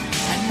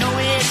 I know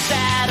it's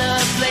out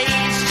of place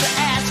to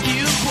ask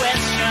you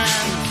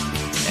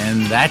questions.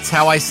 And that's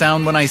how I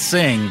sound when I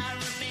sing.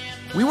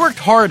 We worked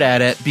hard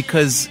at it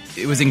because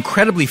it was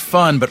incredibly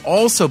fun, but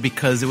also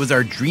because it was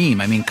our dream.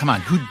 I mean, come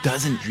on, who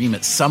doesn't dream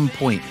at some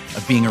point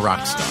of being a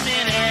rock star?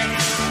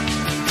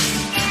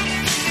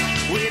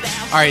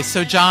 All right,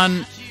 so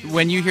John,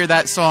 when you hear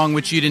that song,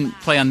 which you didn't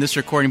play on this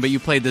recording, but you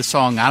played this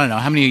song, I don't know,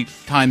 how many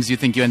times do you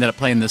think you ended up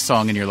playing this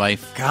song in your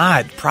life?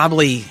 God,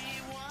 probably,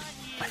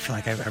 I feel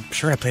like I'm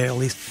sure I played it at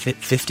least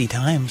 50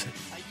 times.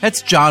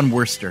 That's John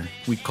Worster.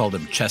 We called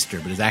him Chester,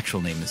 but his actual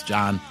name is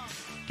John.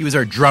 He was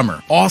our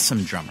drummer,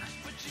 awesome drummer.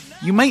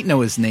 You might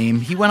know his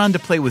name. He went on to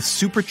play with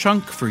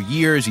Superchunk for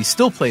years. He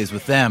still plays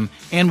with them,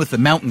 and with the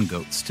Mountain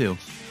Goats, too.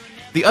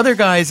 The other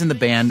guys in the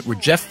band were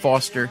Jeff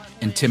Foster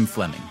and Tim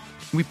Fleming.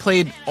 We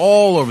played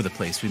all over the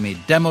place. We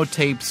made demo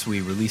tapes, we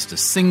released a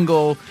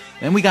single,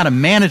 and we got a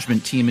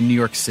management team in New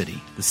York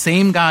City. The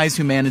same guys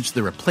who managed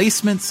The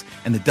Replacements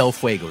and the Del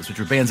Fuegos, which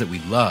were bands that we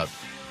loved.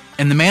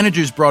 And the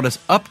managers brought us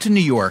up to New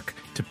York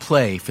to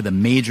play for the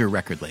major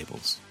record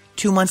labels.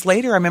 2 months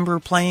later, I remember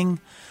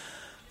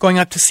going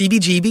up to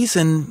CBGB's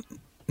in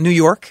New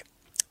York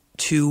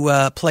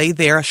to play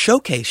there, a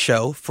showcase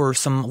show for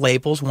some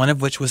labels, one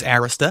of which was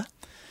Arista.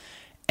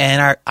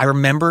 And I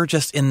remember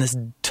just in this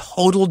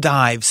total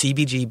dive,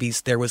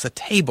 CBGB's, there was a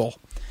table.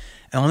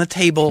 And on the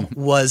table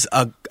was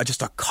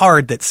just a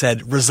card that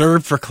said,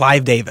 reserved for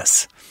Clive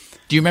Davis.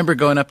 Do you remember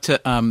going up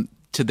to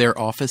to their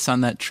office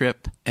on that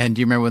trip? And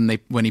do you remember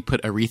when he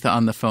put Aretha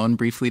on the phone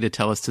briefly to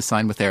tell us to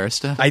sign with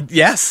Arista?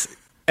 Yes.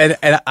 And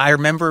I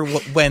remember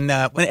when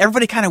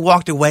everybody kind of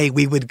walked away,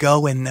 we would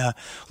go and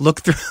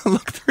look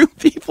through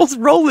people's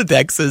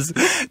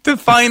Rolodexes to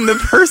find the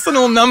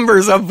personal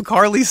numbers of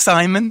Carly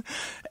Simon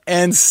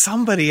and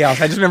somebody else.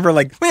 I just remember,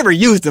 we never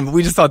used them, but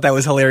we just thought that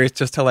was hilarious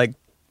just to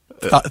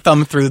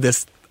thumb through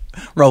this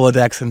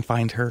Rolodex and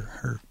find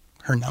her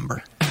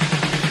number.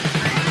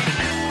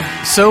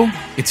 So,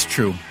 it's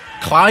true.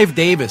 Clive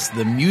Davis,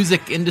 the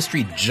music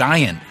industry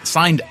giant,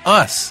 signed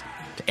us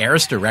to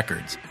Arista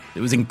Records. It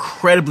was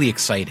incredibly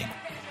exciting,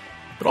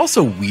 but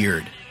also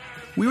weird.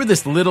 We were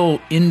this little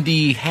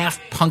indie, half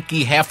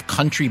punky, half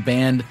country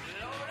band,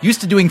 used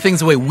to doing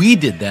things the way we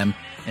did them,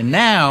 and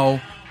now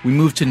we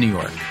moved to New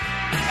York.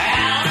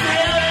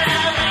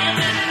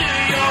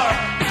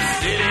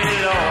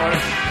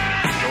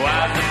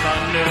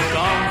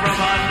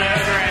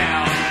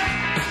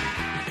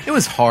 It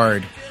was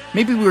hard.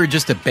 Maybe we were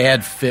just a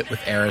bad fit with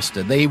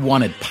Arista. They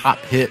wanted pop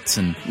hits,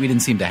 and we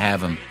didn't seem to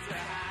have them.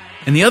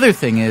 And the other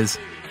thing is,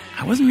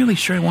 I wasn't really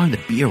sure I wanted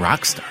to be a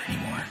rock star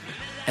anymore.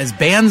 As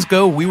bands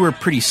go, we were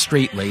pretty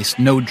straight-laced,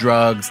 no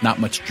drugs, not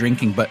much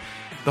drinking, but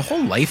the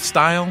whole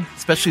lifestyle,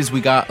 especially as we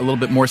got a little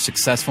bit more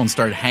successful and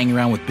started hanging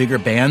around with bigger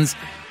bands,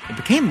 it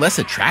became less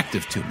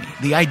attractive to me.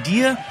 The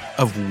idea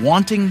of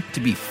wanting to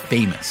be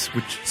famous,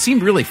 which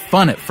seemed really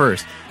fun at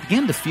first,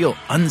 began to feel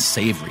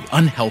unsavory,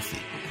 unhealthy.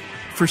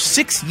 For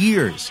 6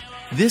 years,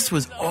 this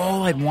was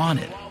all I'd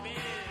wanted.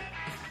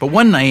 But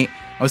one night,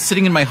 I was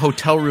sitting in my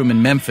hotel room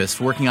in Memphis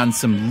working on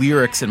some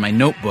lyrics in my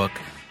notebook,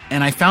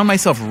 and I found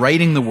myself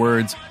writing the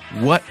words,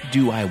 "What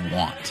do I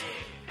want?"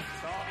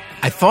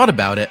 I thought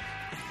about it.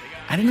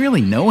 I didn't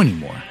really know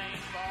anymore.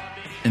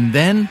 And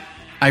then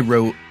I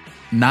wrote,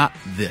 "Not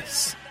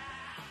this."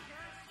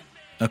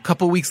 A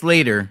couple weeks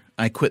later,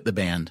 I quit the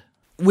band.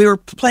 We were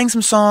playing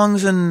some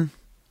songs, and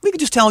we could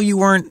just tell you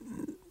were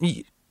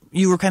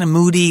kind of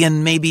moody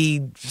and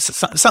maybe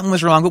something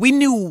was wrong, but we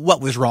knew what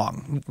was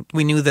wrong.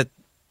 We knew that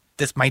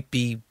this might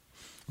be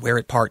where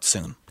it parts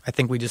soon. I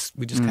think we just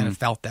kind of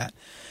felt that.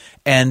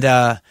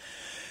 And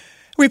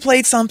we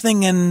played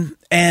something, and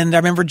I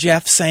remember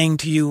Jeff saying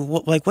to you,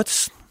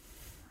 what's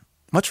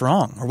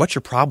wrong, or what's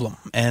your problem?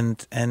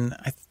 And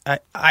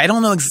I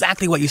don't know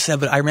exactly what you said,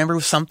 but I remember it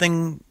was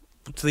something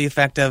to the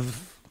effect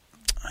of,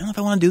 I don't know if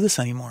I want to do this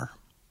anymore.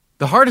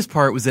 The hardest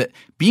part was that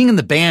being in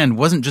the band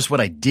wasn't just what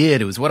I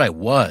did, it was what I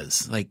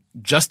was. Like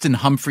Justin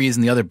Humphries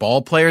and the other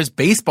ball players,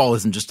 baseball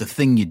isn't just a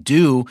thing you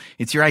do,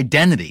 it's your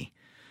identity.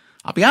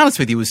 I'll be honest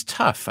with you, it was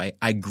tough.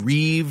 I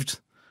grieved,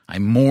 I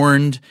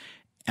mourned,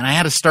 and I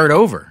had to start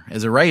over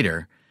as a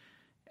writer.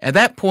 At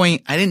that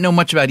point, I didn't know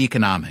much about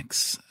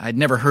economics. I'd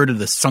never heard of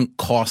the sunk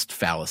cost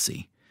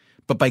fallacy.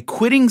 But by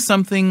quitting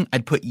something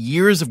I'd put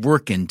years of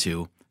work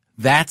into,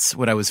 that's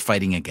what I was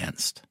fighting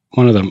against.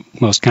 One of the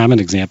most common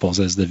examples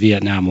is the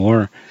Vietnam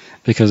War,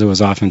 because it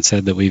was often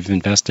said that we've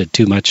invested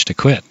too much to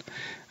quit.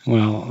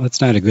 Well,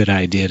 that's not a good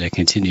idea to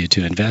continue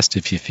to invest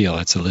if you feel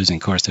it's a losing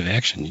course of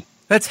action.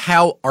 That's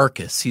Hal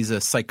Arkus. He's a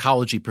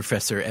psychology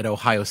professor at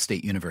Ohio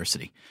State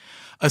University.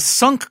 A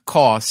sunk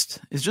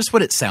cost is just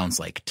what it sounds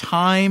like,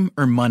 time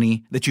or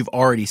money that you've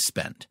already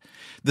spent.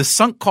 The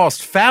sunk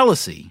cost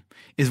fallacy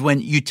is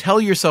when you tell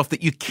yourself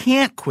that you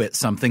can't quit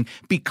something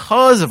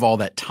because of all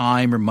that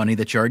time or money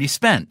that you already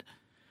spent.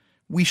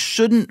 We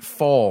shouldn't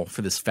fall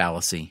for this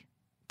fallacy,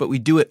 but we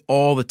do it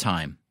all the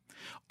time.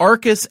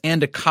 Arkus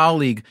and a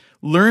colleague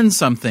learned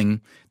something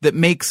that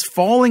makes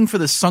falling for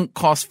the sunk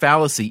cost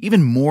fallacy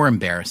even more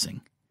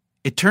embarrassing.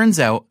 It turns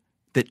out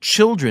that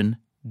children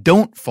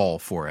don't fall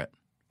for it,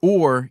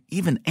 or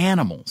even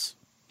animals.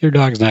 Your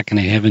dog's not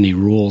going to have any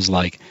rules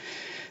like,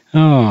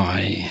 oh,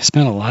 I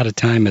spent a lot of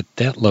time at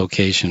that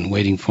location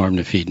waiting for him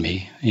to feed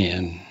me,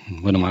 and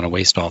wouldn't want to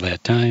waste all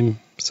that time,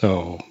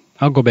 so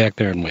I'll go back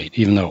there and wait,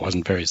 even though it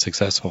wasn't very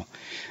successful.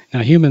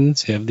 Now,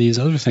 humans have these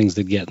other things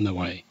that get in the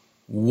way.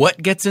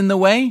 What gets in the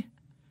way?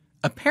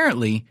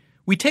 Apparently,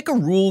 we take a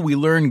rule we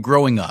learned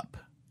growing up,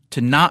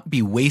 to not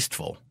be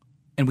wasteful,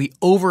 and we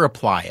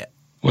over-apply it.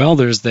 Well,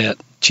 there's that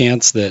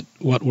chance that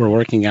what we're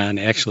working on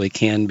actually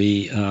can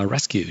be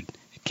rescued.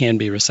 It can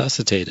be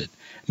resuscitated.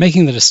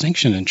 Making the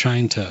distinction and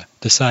trying to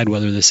decide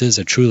whether this is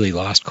a truly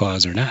lost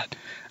cause or not,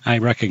 I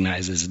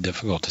recognize is a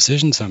difficult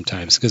decision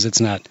sometimes, because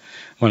it's not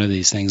one of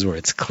these things where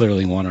it's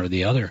clearly one or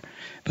the other.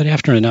 But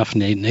after enough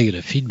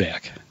negative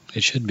feedback,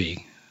 it should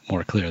be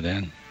more clear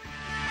then.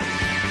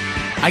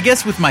 I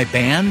guess with my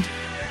band,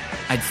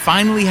 I'd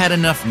finally had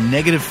enough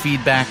negative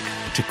feedback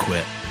to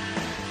quit.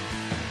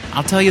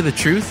 I'll tell you the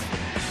truth,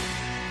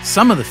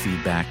 some of the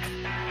feedback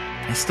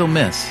I still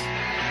miss.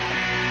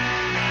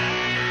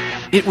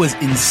 It was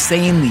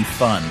insanely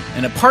fun,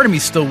 and a part of me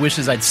still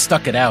wishes I'd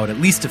stuck it out, at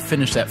least to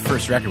finish that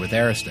first record with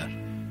Arista.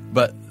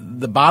 But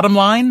the bottom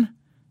line,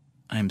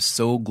 I'm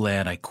so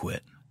glad I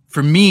quit.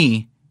 For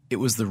me, it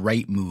was the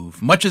right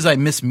move. Much as I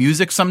miss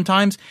music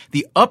sometimes,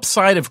 the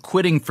upside of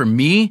quitting for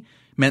me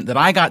meant that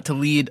I got to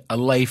lead a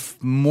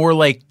life more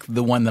like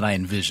the one that I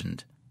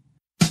envisioned.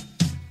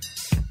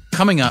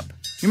 Coming up,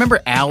 You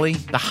remember Allie,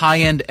 the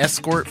high-end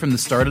escort from the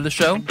start of the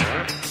show?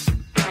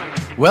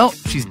 Well,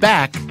 she's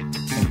back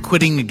and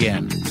quitting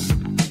again.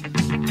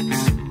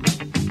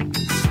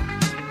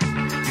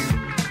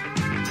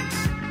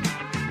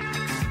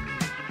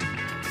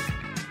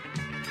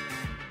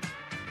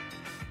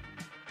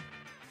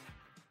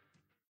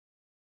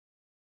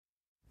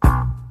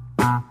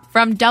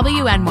 From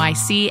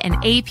WNYC and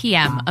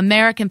APM,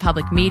 American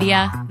Public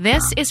Media,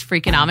 this is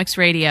Freakonomics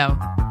Radio.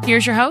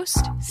 Here's your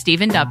host,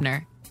 Stephen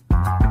Dubner.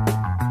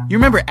 You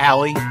remember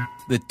Allie,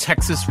 the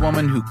Texas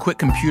woman who quit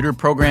computer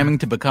programming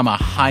to become a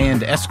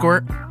high-end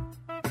escort?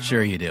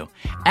 Sure you do.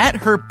 At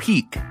her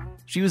peak,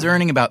 she was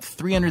earning about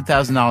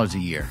 $300,000 a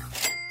year.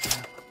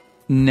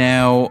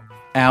 Now,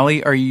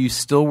 Allie, are you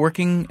still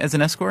working as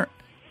an escort?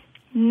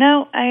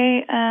 No,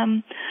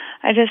 I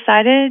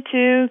decided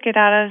to get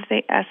out of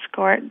the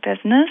escort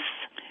business.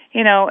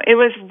 You know, it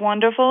was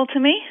wonderful to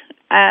me.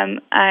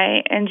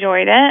 I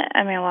enjoyed it.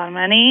 I made a lot of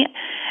money,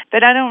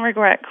 but I don't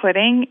regret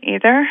quitting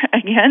either.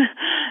 Again,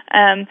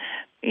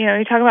 you know,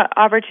 you talk about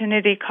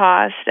opportunity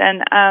cost,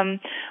 and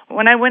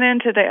when I went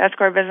into the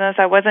escort business,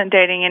 I wasn't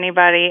dating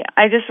anybody.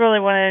 I just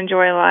really wanted to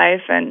enjoy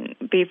life and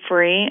be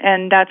free,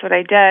 and that's what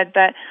I did.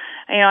 But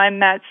you know, I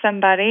met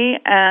somebody,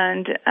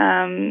 and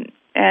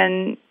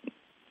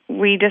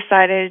we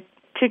decided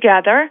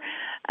together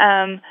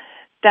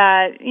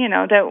that, you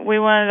know, that we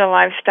wanted a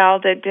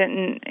lifestyle that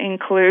didn't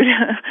include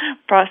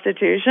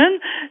prostitution.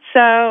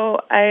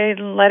 So I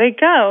let it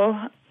go.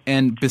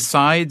 And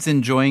besides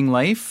enjoying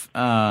life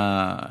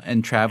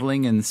and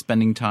traveling and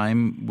spending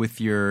time with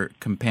your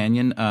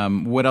companion,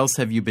 what else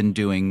have you been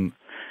doing?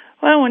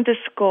 Well, I went to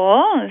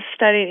school,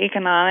 studied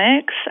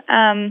economics,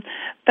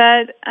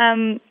 but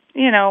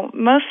you know,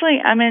 mostly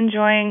I'm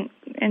enjoying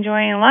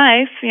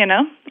life, you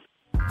know.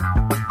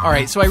 All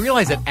right, so I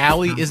realize that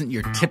Allie isn't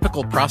your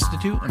typical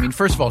prostitute. I mean,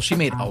 first of all, she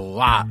made a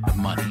lot of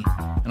money.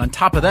 And on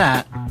top of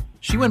that,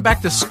 she went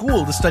back to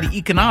school to study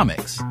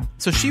economics.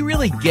 So she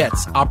really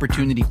gets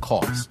opportunity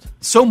cost.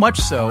 So much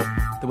so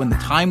that when the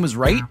time was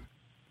right,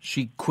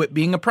 she quit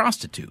being a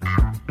prostitute.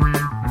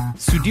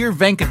 Sudhir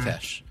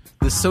Venkatesh,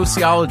 the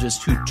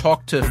sociologist who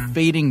talked to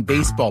fading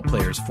baseball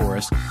players for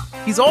us,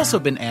 he's also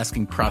been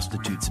asking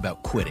prostitutes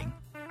about quitting.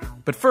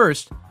 But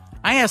first,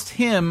 I asked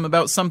him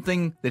about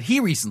something that he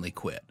recently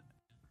quit.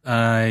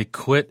 I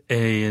quit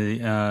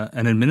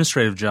an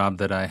administrative job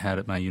that I had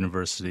at my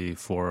university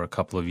for a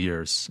couple of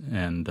years,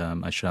 and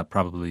I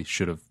probably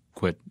should have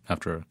quit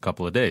after a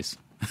couple of days.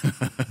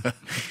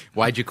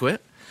 Why'd you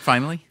quit,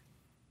 finally?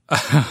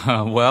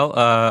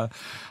 Well,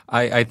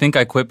 I think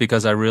I quit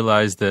because I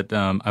realized that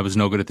I was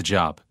no good at the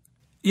job.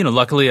 You know,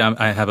 luckily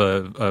I have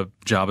a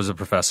job as a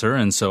professor,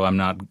 and so I'm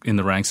not in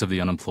the ranks of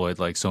the unemployed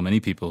like so many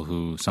people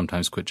who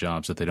sometimes quit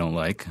jobs that they don't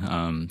like.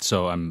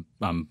 So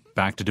I'm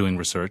back to doing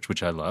research,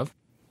 which I love.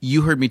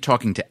 You heard me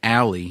talking to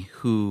Allie,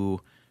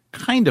 who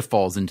kind of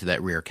falls into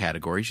that rare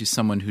category. She's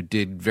someone who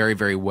did very,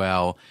 very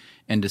well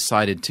and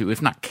decided to,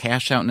 if not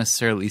cash out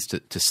necessarily, at least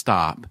to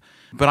stop.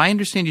 But I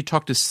understand you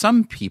talked to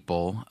some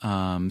people,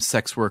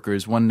 sex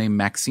workers, one named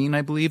Maxine,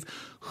 I believe,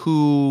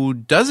 who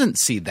doesn't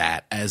see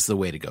that as the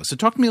way to go. So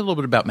talk to me a little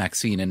bit about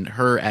Maxine and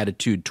her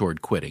attitude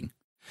toward quitting.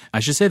 I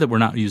should say that we're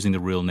not using the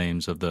real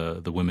names of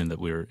the women that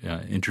we're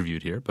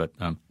interviewed here, but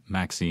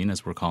Maxine,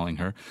 as we're calling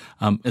her,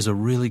 is a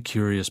really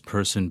curious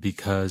person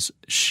because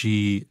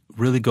she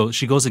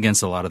goes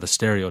against a lot of the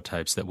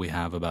stereotypes that we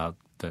have about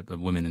the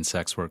women in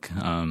sex work.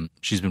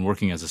 She's been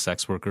working as a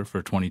sex worker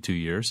for 22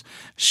 years.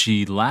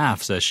 She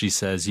laughs as she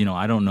says, you know,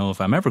 I don't know if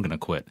I'm ever going to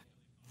quit.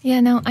 Yeah,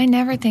 no, I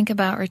never think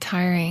about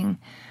retiring.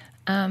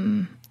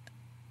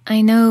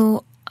 I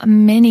know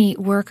many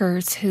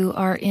workers who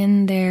are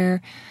in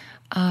their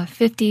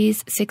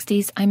 50s,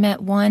 60s. I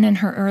met one in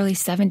her early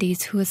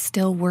 70s who is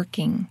still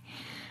working.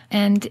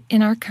 And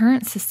in our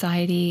current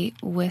society,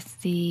 with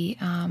the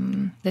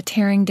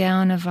tearing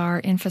down of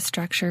our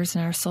infrastructures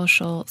and our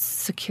social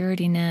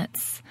security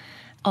nets,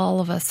 all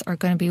of us are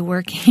going to be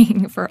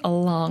working for a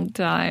long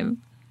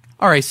time.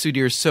 All right,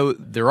 Sudhir, so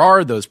there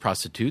are those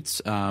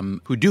prostitutes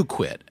who do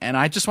quit. And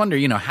I just wonder,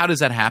 you know, how does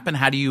that happen?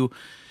 How do you,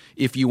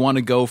 if you want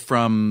to go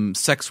from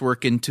sex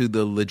work into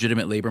the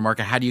legitimate labor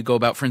market, how do you go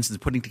about, for instance,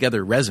 putting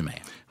together a resume?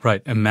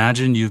 Right.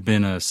 Imagine you've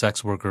been a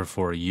sex worker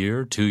for a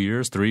year, 2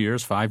 years, 3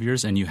 years, 5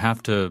 years, and you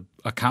have to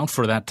account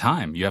for that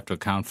time. You have to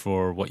account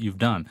for what you've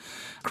done.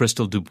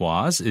 Crystal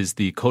Dubois is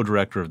the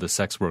co-director of the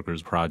Sex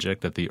Workers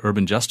Project at the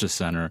Urban Justice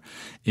Center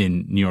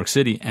in New York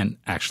City. And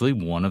actually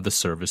one of the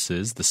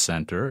services the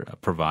center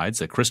provides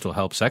that Crystal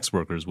helps sex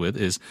workers with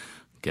is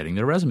getting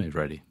their resumes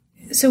ready.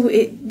 So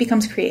it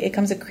becomes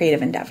a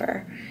creative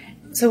endeavor.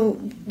 So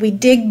we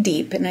dig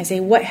deep and I say,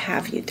 what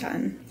have you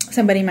done?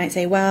 Somebody might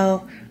say,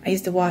 well, I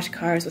used to wash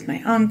cars with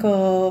my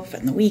uncle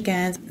on the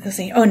weekends. They'll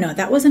say, oh no,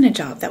 that wasn't a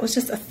job. That was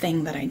just a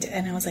thing that I did.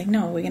 And I was like,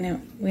 no, we're gonna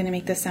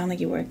make this sound like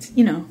you worked,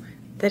 you know,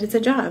 that it's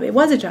a job. It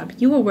was a job.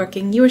 You were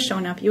working, you were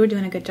showing up, you were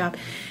doing a good job.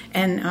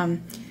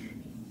 And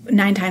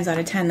 9 times out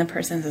of 10, the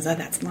person says, oh,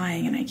 that's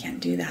lying and I can't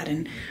do that.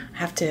 And I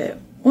have to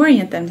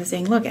orient them to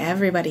saying, look,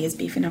 everybody is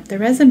beefing up their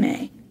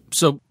resume.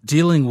 So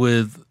dealing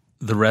with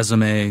the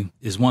resume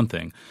is one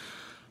thing.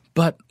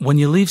 But when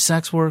you leave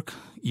sex work,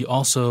 you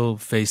also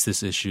face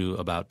this issue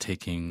about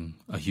taking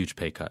a huge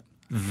pay cut.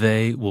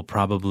 They will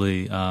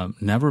probably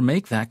never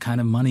make that kind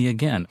of money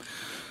again.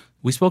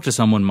 We spoke to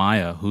someone,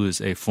 Maya, who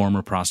is a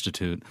former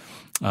prostitute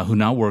who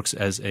now works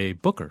as a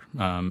booker,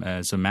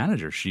 as a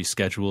manager. She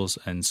schedules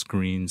and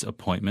screens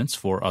appointments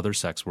for other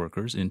sex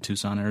workers in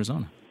Tucson,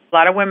 Arizona. A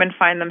lot of women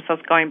find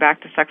themselves going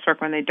back to sex work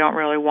when they don't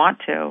really want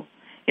to,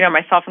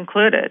 myself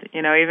included.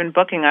 Even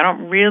booking, I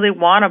don't really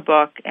want to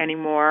book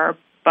anymore,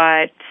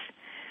 but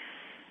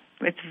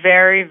it's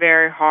very,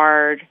 very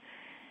hard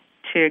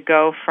to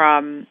go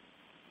from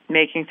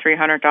making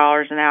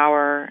 $300 an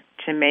hour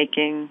to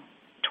making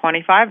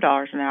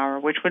 $25 an hour,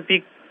 which would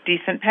be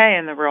decent pay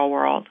in the real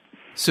world.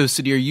 So,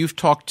 Sudhir, you've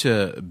talked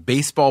to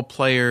baseball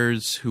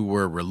players who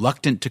were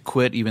reluctant to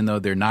quit even though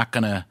they're not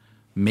going to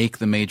make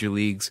the major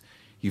leagues.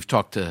 You've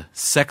talked to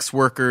sex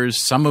workers,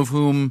 some of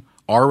whom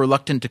are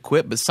reluctant to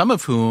quit, but some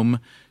of whom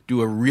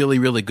do a really,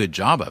 really good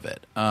job of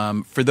it.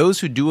 For those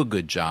who do a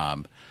good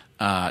job,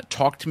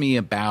 talk to me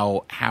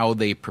about how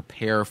they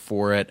prepare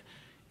for it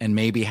and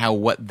maybe how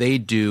what they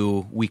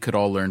do we could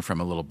all learn from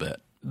a little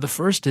bit. The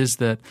first is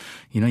that,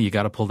 you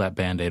got to pull that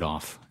Band-Aid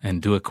off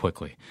and do it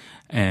quickly.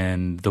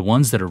 And the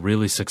ones that are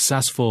really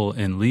successful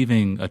in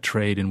leaving a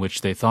trade in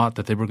which they thought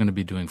that they were going to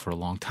be doing for a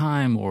long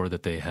time or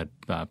that they had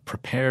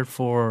prepared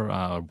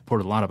for,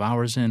 poured a lot of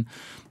hours in,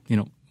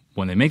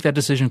 when they make that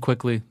decision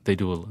quickly, they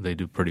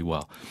do pretty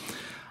well.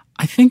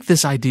 I think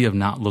this idea of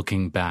not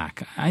looking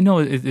back, I know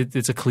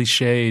it's a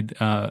cliched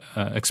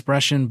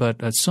expression,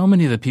 but so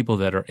many of the people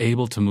that are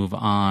able to move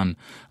on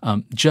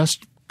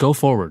just go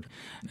forward.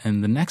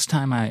 And the next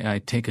time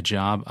I take a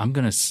job, I'm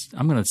gonna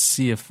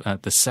see if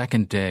at the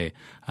second day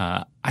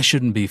I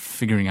shouldn't be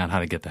figuring out how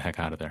to get the heck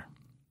out of there.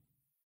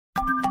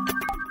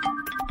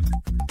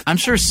 I'm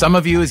sure some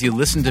of you, as you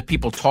listen to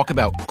people talk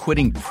about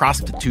quitting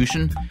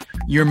prostitution,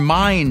 your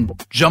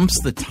mind jumps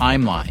the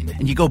timeline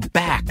and you go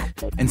back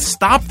and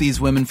stop these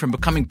women from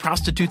becoming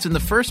prostitutes in the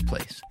first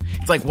place.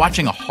 It's like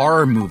watching a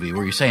horror movie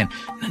where you're saying,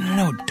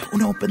 no,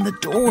 don't open the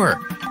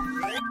door.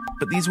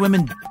 But these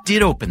women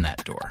did open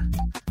that door.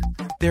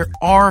 There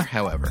are,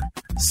 however,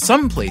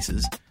 some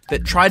places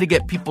that try to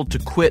get people to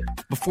quit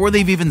before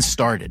they've even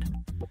started.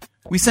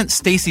 We sent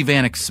Stacey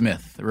Vanek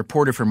Smith, a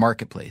reporter for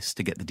Marketplace,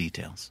 to get the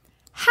details.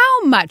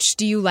 How much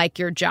do you like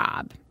your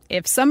job?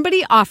 If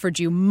somebody offered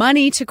you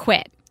money to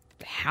quit,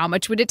 how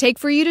much would it take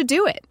for you to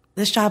do it?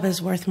 This job is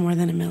worth more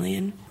than $1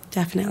 million,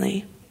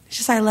 definitely. It's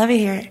just I love it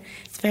here.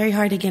 It's very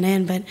hard to get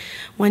in, but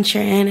once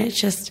you're in,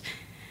 it's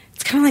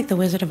kind of like the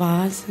Wizard of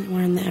Oz.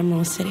 We're in the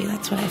Emerald City.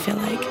 That's what I feel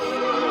like.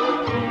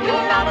 You're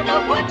out of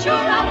the woods, you're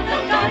out of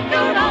the dark,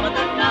 you're out of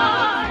the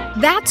night.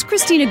 That's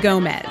Christina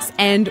Gomez,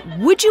 and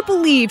would you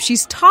believe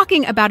she's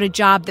talking about a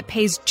job that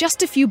pays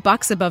just a few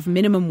bucks above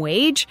minimum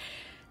wage?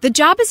 The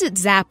job is at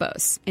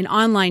Zappos, an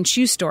online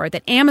shoe store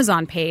that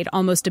Amazon paid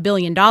almost $1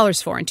 billion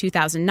for in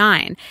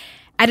 2009.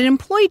 At an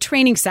employee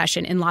training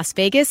session in Las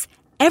Vegas,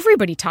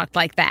 everybody talked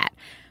like that.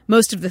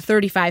 Most of the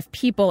 35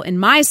 people in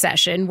my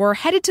session were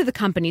headed to the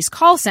company's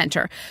call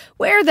center,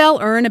 where they'll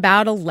earn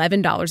about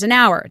 $11 an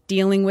hour,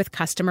 dealing with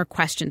customer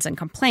questions and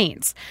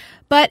complaints.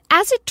 But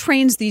as it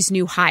trains these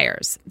new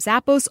hires,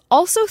 Zappos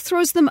also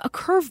throws them a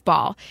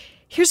curveball.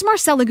 Here's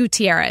Marcela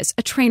Gutierrez,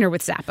 a trainer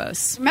with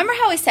Zappos. Remember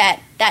how we said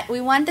that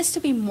we want this to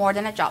be more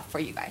than a job for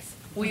you guys?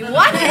 We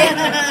want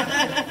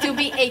it to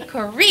be a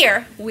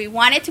career. We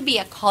want it to be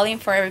a calling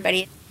for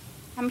everybody.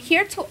 I'm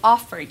here to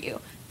offer you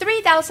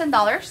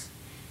 $3,000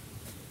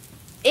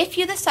 if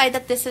you decide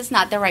that this is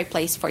not the right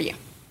place for you.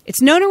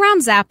 It's known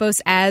around Zappos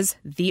as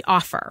the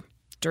offer.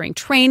 During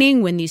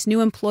training, when these new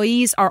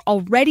employees are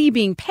already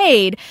being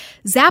paid,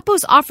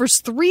 Zappos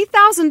offers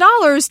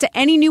 $3,000 to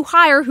any new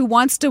hire who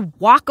wants to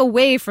walk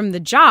away from the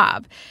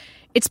job.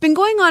 It's been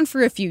going on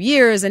for a few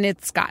years and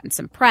it's gotten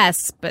some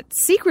press, but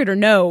secret or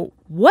no,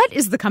 what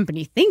is the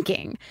company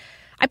thinking?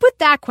 I put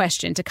that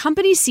question to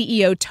company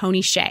CEO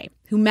Tony Hsieh,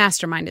 who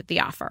masterminded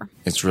the offer.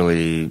 It's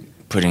really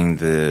putting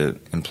the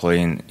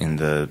employee in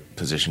the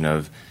position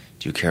of,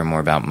 do you care more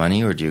about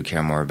money or do you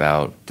care more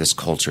about this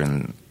culture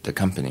in the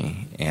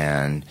company?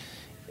 And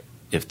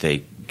if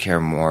they care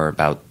more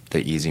about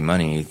the easy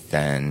money,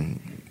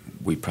 then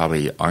we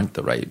probably aren't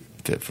the right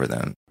fit for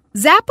them.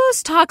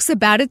 Zappos talks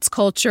about its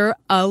culture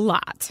a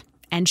lot.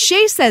 And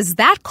Hsieh says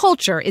that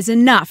culture is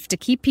enough to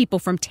keep people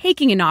from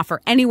taking an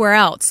offer anywhere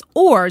else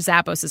or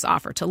Zappos'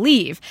 offer to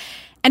leave.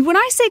 And when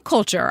I say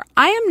culture,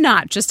 I am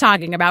not just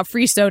talking about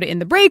free soda in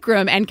the break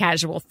room and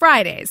casual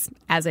Fridays,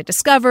 as I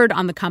discovered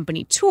on the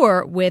company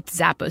tour with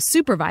Zappos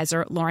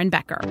supervisor Lauren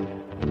Becker.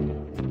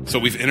 So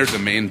we've entered the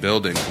main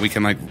building. We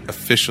can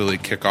officially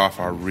kick off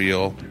our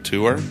real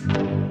tour.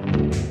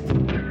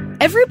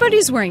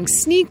 Everybody's wearing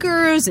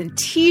sneakers and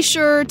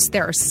T-shirts.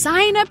 There are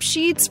sign-up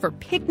sheets for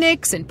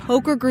picnics and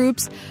poker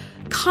groups.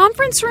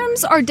 Conference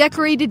rooms are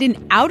decorated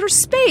in outer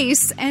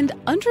space and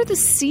under the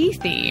sea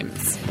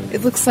themes.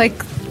 It looks like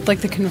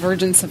the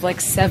convergence of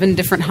 7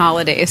 different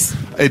holidays.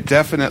 It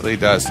definitely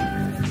does.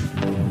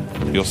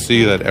 You'll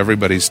see that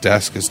everybody's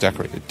desk is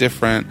decorated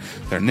different.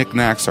 Their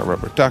knickknacks are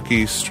rubber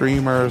duckies,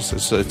 streamers.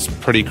 It's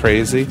pretty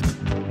crazy.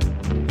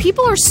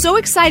 People are so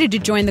excited to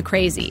join the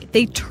crazy,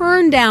 they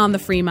turn down the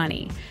free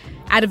money.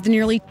 Out of the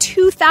nearly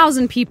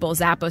 2,000 people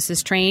Zappos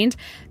has trained,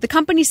 the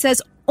company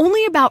says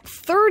only about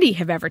 30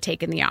 have ever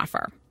taken the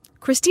offer.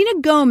 Christina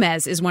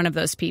Gomez is one of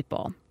those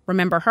people.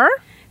 Remember her?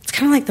 It's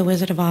kind of like the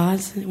Wizard of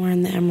Oz. We're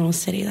in the Emerald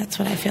City. That's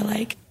what I feel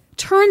like.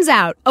 Turns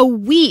out, a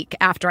week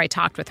after I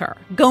talked with her,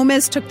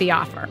 Gomez took the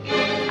offer.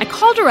 I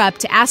called her up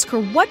to ask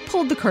her what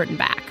pulled the curtain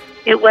back.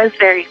 It was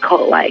very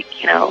cult-like,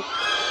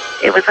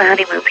 It was a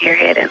honeymoon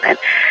period, and then,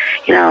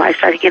 I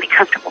started getting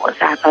comfortable with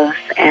Zappos,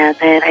 and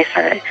then I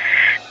started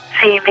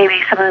seeing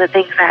maybe some of the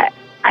things that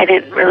I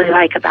didn't really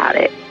like about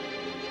it.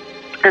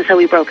 And so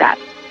we broke up.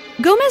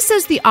 Gomez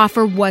says the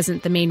offer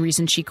wasn't the main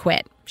reason she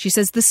quit. She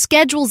says the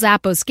schedule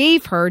Zappos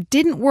gave her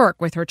didn't work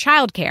with her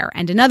childcare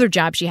and another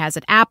job she has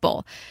at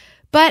Apple.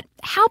 But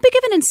how big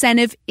of an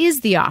incentive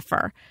is the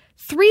offer?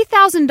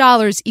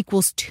 $3,000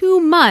 equals 2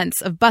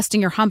 months of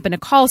busting your hump in a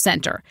call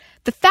center.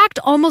 The fact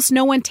almost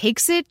no one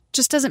takes it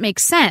just doesn't make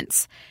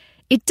sense.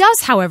 It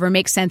does, however,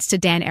 make sense to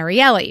Dan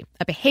Ariely,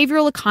 a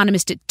behavioral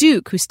economist at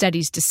Duke who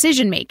studies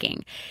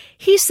decision-making.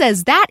 He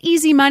says that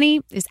easy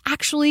money is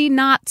actually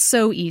not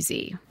so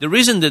easy. The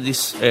reason that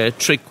this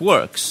trick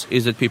works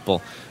is that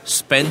people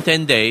spend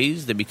 10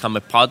 days, they become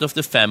a part of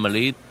the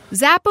family.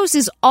 Zappos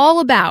is all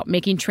about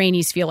making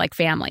trainees feel like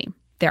family.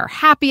 There are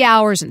happy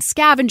hours and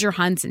scavenger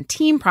hunts and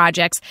team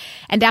projects.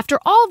 And after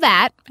all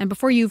that, and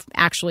before you've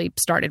actually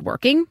started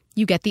working,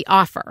 you get the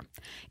offer.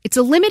 It's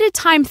a limited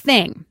time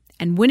thing.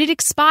 And when it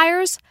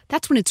expires,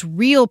 that's when its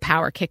real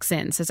power kicks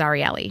in, says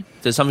Ariely.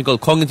 There's something called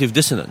cognitive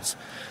dissonance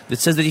that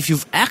says that if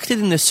you've acted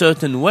in a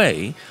certain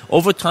way,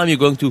 over time you're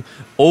going to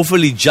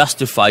overly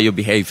justify your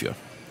behavior.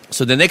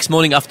 So the next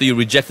morning after you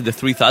rejected the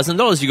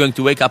 $3,000, you're going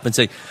to wake up and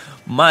say,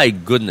 my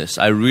goodness,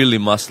 I really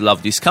must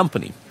love this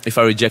company if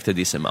I rejected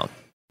this amount.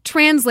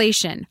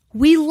 Translation: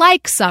 we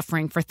like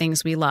suffering for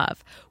things we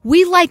love.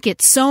 We like it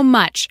so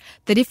much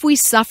that if we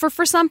suffer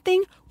for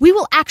something, we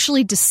will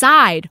actually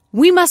decide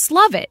we must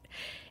love it.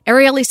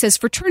 Ariely says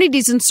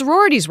fraternities and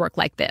sororities work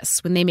like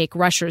this when they make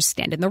rushers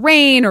stand in the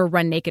rain or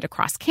run naked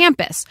across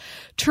campus,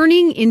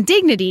 turning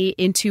indignity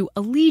into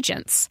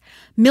allegiance.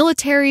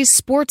 Militaries,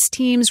 sports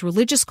teams,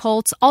 religious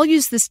cults all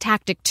use this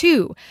tactic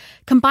too,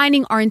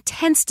 combining our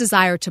intense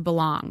desire to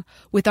belong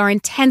with our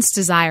intense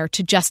desire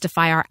to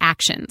justify our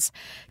actions.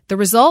 The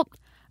result?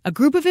 A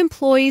group of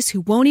employees who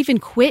won't even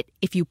quit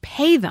if you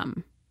pay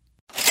them.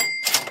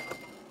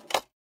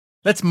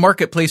 That's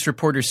Marketplace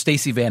reporter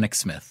Stacey Vanek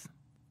Smith.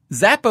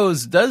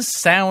 Zappos does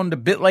sound a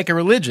bit like a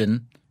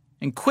religion,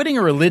 and quitting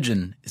a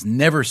religion is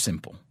never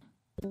simple.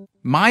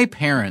 My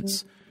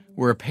parents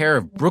were a pair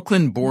of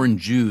Brooklyn-born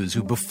Jews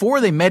who, before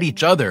they met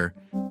each other,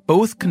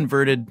 both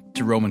converted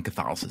to Roman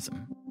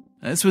Catholicism.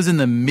 This was in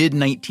the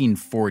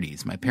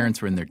mid-1940s. My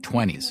parents were in their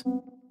 20s.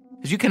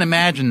 As you can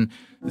imagine,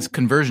 this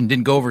conversion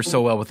didn't go over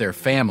so well with their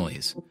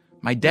families.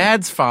 My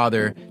dad's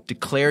father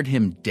declared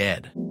him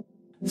dead,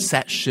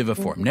 sat Shiva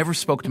for him, never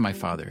spoke to my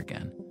father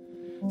again.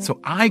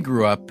 So I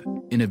grew up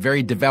in a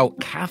very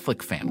devout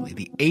Catholic family,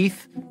 the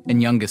 8th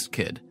and youngest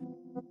kid.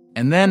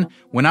 And then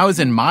when I was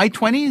in my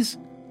 20s,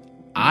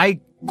 I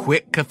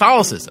quit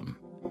Catholicism,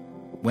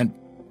 went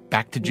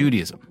back to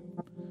Judaism.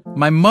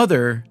 My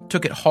mother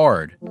took it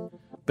hard,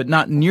 but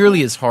not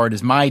nearly as hard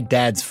as my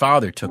dad's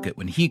father took it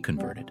when he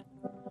converted.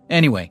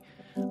 Anyway,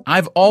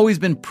 I've always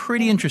been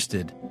pretty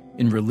interested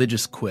in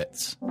religious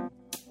quits.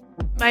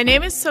 My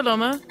name is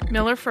Saloma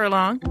Miller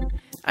Furlong.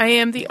 I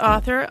am the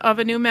author of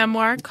a new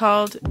memoir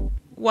called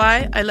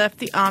Why I Left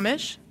the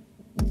Amish.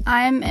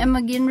 I'm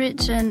Emma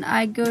Gingrich, and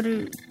I go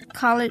to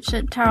college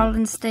at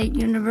Tarleton State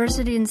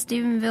University in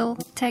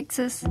Stephenville,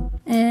 Texas.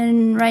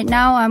 And right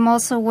now I'm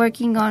also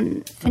working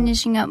on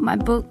finishing up my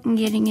book and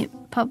getting it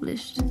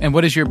published. And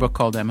what is your book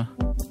called, Emma?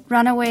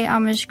 Runaway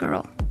Amish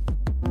Girl.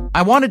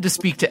 I wanted to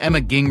speak to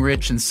Emma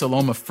Gingrich and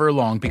Saloma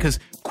Furlong because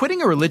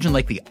quitting a religion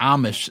like the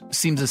Amish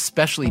seems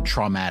especially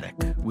traumatic,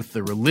 with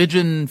the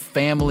religion,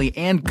 family,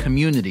 and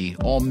community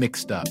all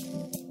mixed up.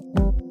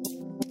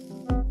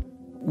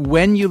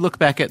 When you look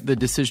back at the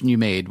decision you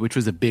made, which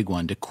was a big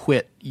one, to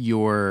quit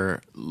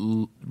your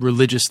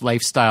religious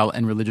lifestyle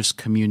and religious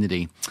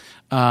community,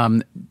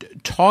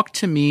 talk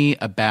to me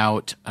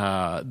about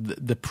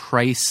the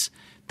price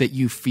that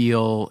you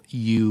feel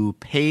you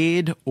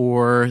paid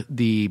or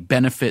the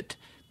benefit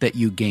that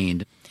you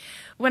gained.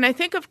 When I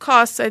think of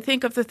costs, I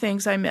think of the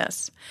things I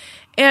miss.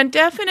 And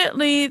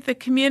definitely the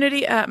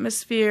community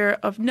atmosphere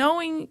of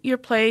knowing your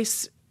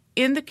place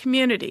in the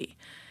community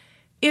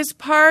is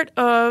part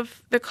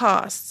of the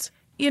costs.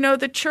 You know,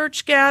 the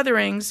church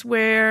gatherings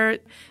where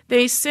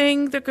they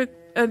sing the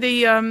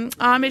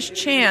Amish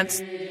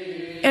chants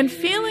and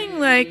feeling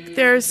like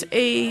there's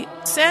a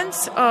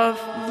sense of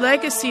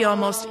legacy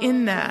almost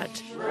in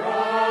that.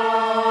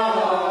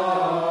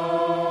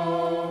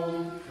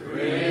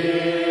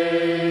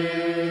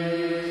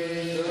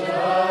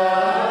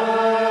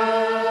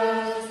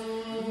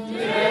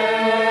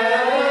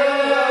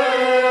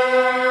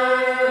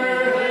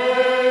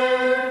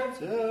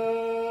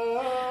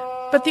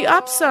 But the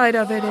upside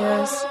of it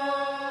is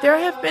there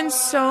have been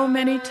so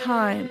many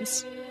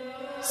times,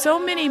 so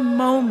many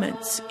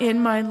moments in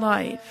my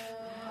life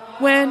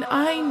when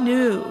I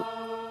knew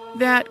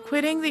that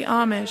quitting the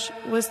Amish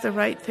was the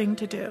right thing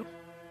to do.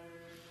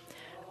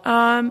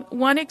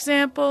 One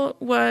example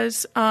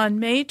was on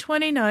May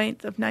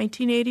 29th of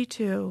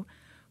 1982,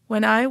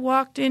 when I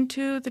walked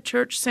into the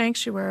church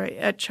sanctuary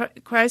at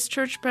Christ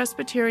Church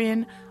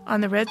Presbyterian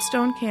on the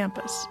Redstone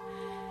campus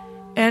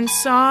and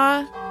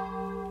saw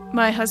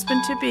my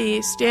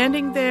husband-to-be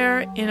standing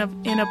there in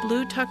a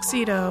blue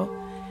tuxedo,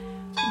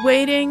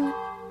 waiting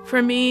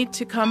for me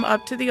to come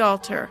up to the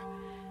altar.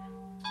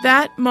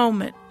 That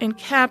moment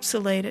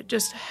encapsulated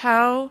just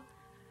how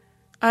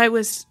I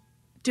was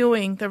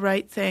doing the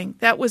right thing.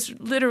 That was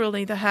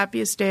literally the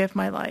happiest day of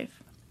my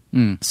life.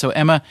 So,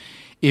 Emma,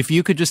 if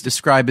you could just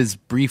describe as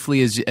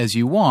briefly as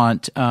you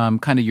want,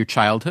 kind of your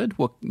childhood,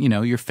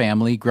 your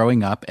family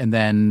growing up, and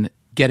then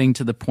getting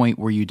to the point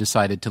where you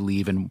decided to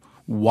leave and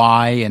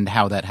why and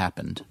how that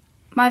happened.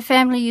 My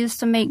family used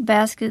to make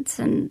baskets,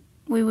 and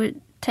we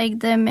would take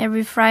them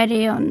every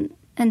Friday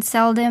and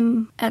sell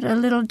them at a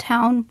little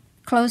town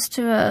close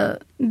to a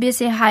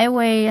busy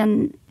highway,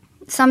 and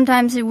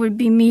sometimes it would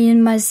be me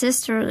and my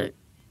sister.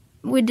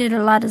 We did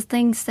a lot of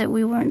things that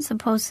we weren't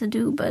supposed to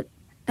do, but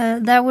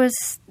that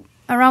was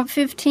around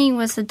 15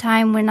 was the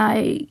time when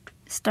I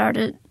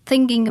started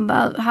thinking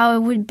about how it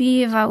would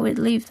be if I would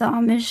leave the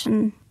Amish.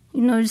 And,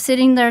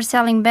 sitting there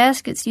selling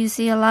baskets, you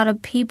see a lot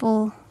of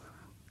people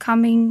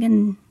coming,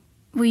 and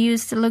we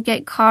used to look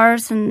at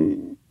cars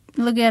and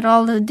look at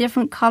all the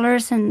different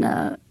colors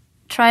and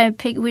try to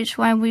pick which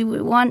one we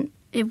would want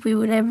if we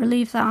would ever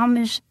leave the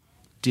Amish.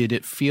 Did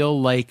it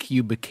feel like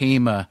you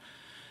became a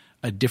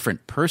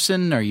different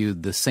person? Are you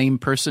the same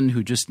person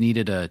who just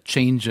needed a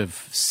change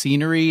of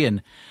scenery?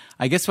 And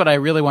I guess what I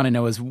really want to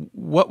know is,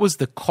 what was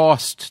the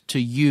cost to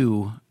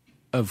you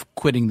of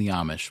quitting the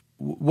Amish?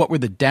 What were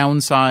the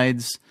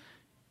downsides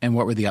and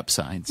what were the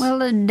upsides? Well,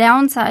 the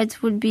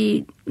downsides would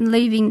be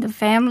leaving the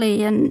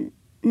family and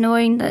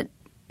knowing that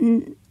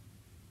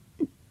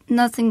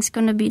nothing's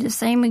going to be the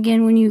same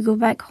again when you go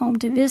back home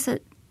to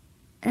visit.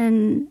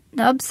 And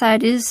the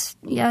upside is,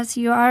 yes,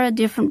 you are a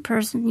different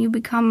person. You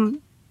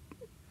become,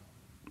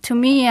 to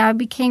me, I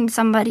became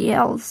somebody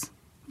else,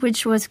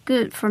 which was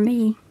good for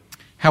me.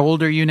 How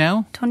old are you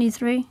now?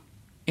 23.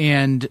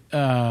 And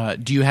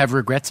do you have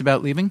regrets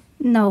about leaving?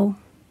 No.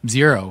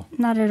 Zero?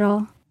 Not at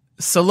all.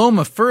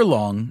 Saloma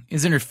Furlong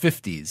is in her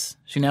 50s.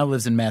 She now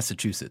lives in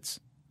Massachusetts.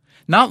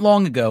 Not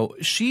long ago,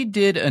 she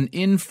did an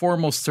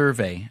informal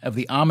survey of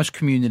the Amish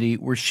community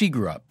where she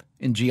grew up,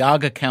 in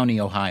Geauga County,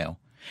 Ohio.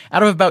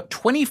 Out of about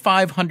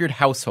 2,500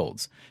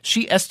 households,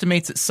 she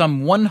estimates that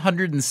some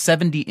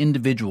 170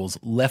 individuals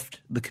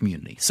left the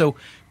community. So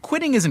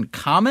quitting isn't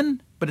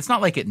common, but it's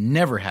not like it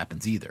never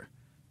happens either.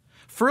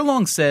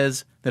 Furlong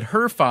says that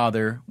her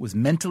father was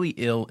mentally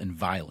ill and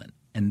violent,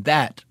 and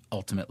that,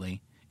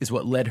 ultimately, is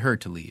what led her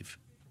to leave.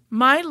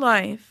 My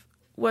life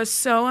was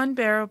so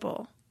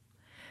unbearable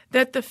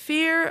that the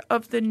fear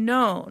of the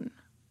known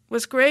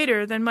was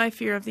greater than my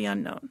fear of the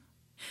unknown.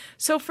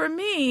 So for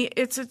me,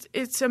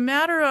 it's a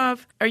matter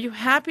of, are you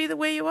happy the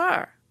way you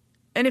are?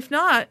 And if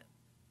not,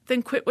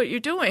 then quit what you're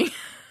doing.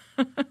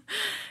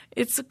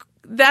 It's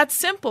that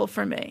simple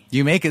for me.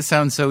 You make it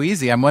sound so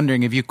easy. I'm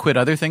wondering, have you quit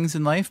other things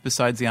in life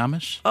besides the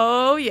Amish?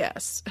 Oh,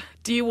 yes.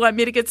 Do you want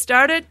me to get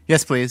started?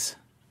 Yes, please.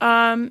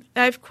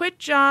 I've quit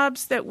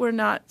jobs that were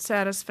not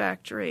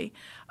satisfactory.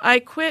 I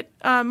quit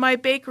my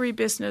bakery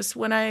business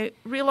when I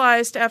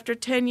realized after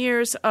 10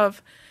 years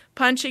of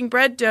punching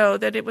bread dough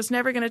that it was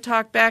never going to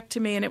talk back to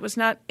me, and it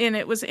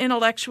was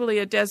intellectually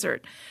a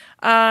desert.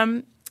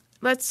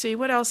 Let's see,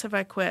 what else have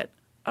I quit?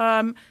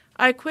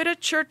 I quit a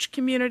church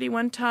community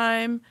one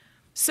time.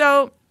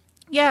 So,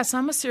 yes,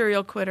 I'm a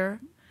serial quitter,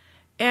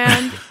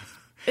 and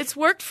it's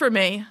worked for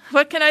me.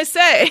 What can I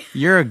say?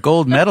 You're a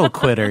gold medal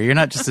quitter. You're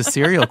not just a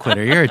serial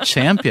quitter. You're a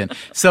champion.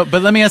 So,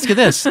 but let me ask you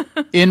this.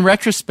 In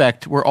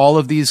retrospect, were all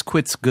of these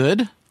quits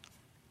good?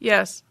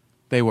 Yes.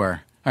 They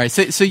were. All right,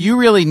 so you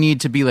really need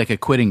to be like a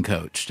quitting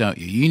coach, don't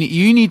you?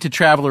 You need to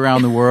travel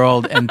around the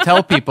world and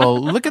tell people,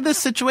 look at this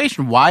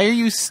situation. Why are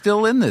you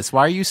still in this?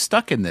 Why are you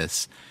stuck in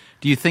this?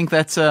 Do you think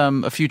that's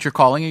a future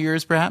calling of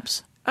yours,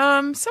 perhaps?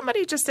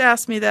 Somebody just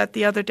asked me that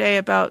the other day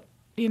about,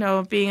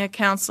 being a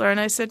counselor, and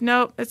I said,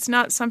 no, it's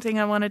not something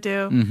I want to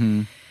do.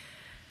 Mm-hmm.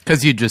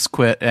 Because you just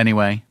quit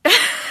anyway.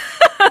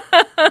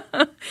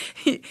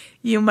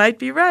 You might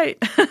be right.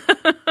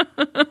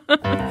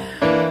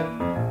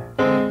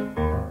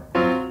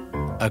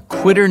 A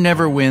quitter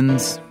never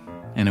wins,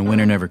 and a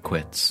winner never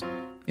quits.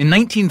 In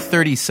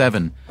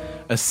 1937,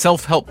 a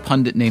self-help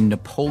pundit named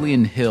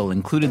Napoleon Hill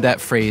included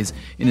that phrase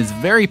in his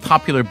very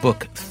popular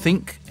book,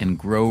 Think and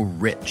Grow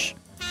Rich.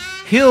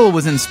 Hill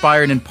was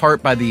inspired in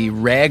part by the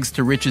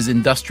rags-to-riches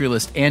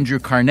industrialist Andrew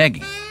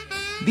Carnegie.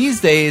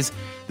 These days,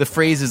 the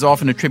phrase is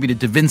often attributed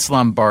to Vince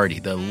Lombardi,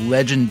 the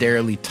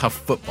legendarily tough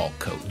football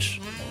coach.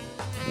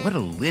 What a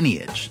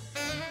lineage.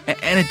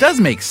 And it does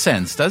make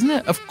sense, doesn't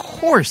it? Of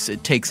course,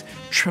 it takes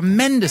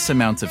tremendous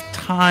amounts of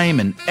time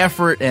and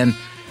effort and,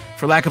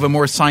 for lack of a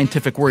more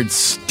scientific word,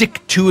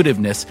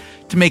 stick-to-itiveness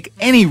to make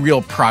any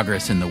real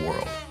progress in the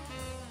world.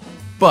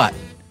 But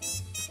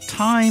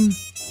time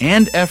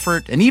and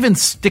effort and even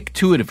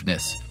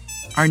stick-to-itiveness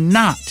are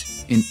not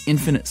in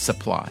infinite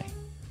supply.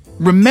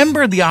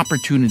 Remember the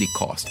opportunity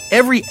cost.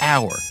 Every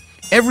hour,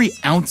 every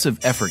ounce of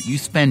effort you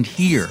spend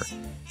here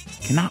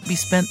cannot be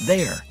spent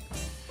there.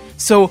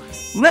 So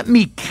let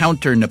me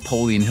counter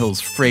Napoleon Hill's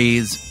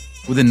phrase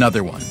with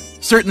another one,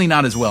 certainly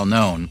not as well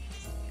known,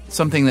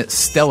 something that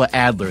Stella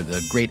Adler,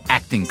 the great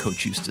acting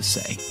coach, used to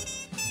say.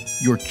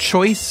 Your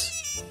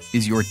choice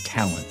is your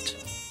talent.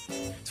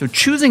 So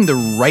choosing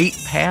the right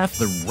path,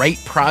 the right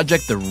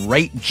project, the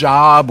right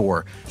job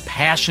or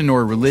passion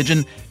or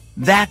religion,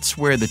 that's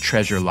where the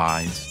treasure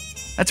lies.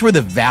 That's where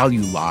the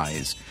value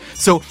lies.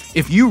 So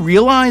if you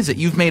realize that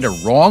you've made a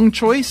wrong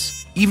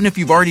choice, even if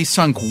you've already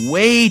sunk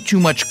way too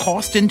much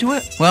cost into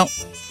it, well,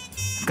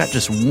 I've got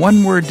just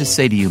one word to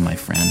say to you, my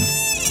friend.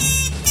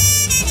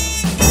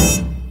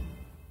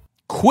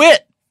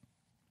 Quit!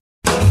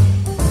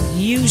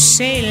 You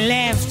say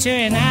laughter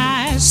and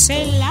I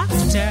say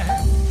laughter.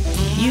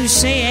 You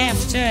say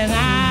after and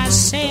I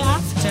say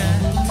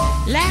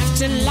after.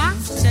 Laughter,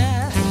 laughter,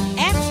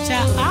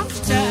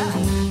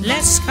 after.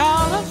 Let's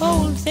call the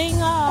whole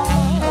thing off.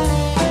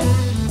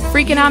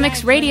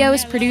 Freakonomics Radio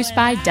is produced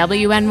by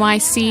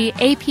WNYC,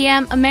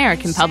 APM,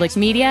 American Public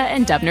Media,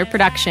 and Dubner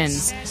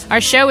Productions. Our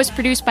show is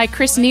produced by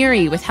Chris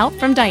Neary with help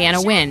from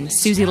Diana Wynn,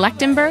 Susie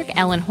Lechtenberg,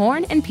 Ellen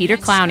Horn, and Peter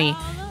Clowney.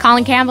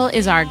 Colin Campbell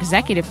is our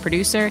executive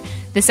producer.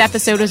 This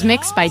episode was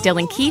mixed by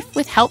Dylan Keefe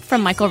with help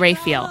from Michael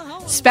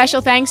Rayfield.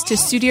 Special thanks to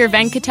Sudhir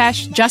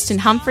Venkatesh, Justin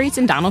Humphreys,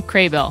 and Donald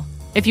Craybill.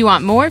 If you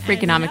want more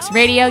Freakonomics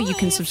Radio, you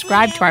can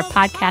subscribe to our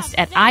podcast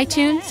at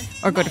iTunes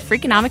or go to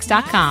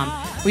Freakonomics.com,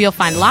 where you'll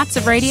find lots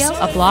of radio,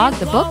 a blog,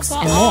 the books,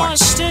 and more.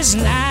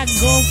 I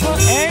go for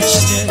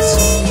oysters.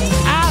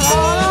 I'll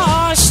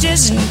order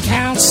oysters and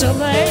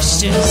counsel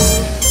oysters.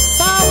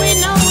 For we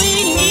know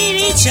we need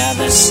each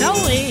other, so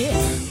we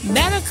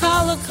better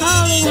call the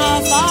calling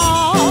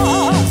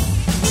off.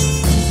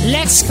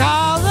 Let's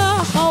call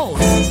the whole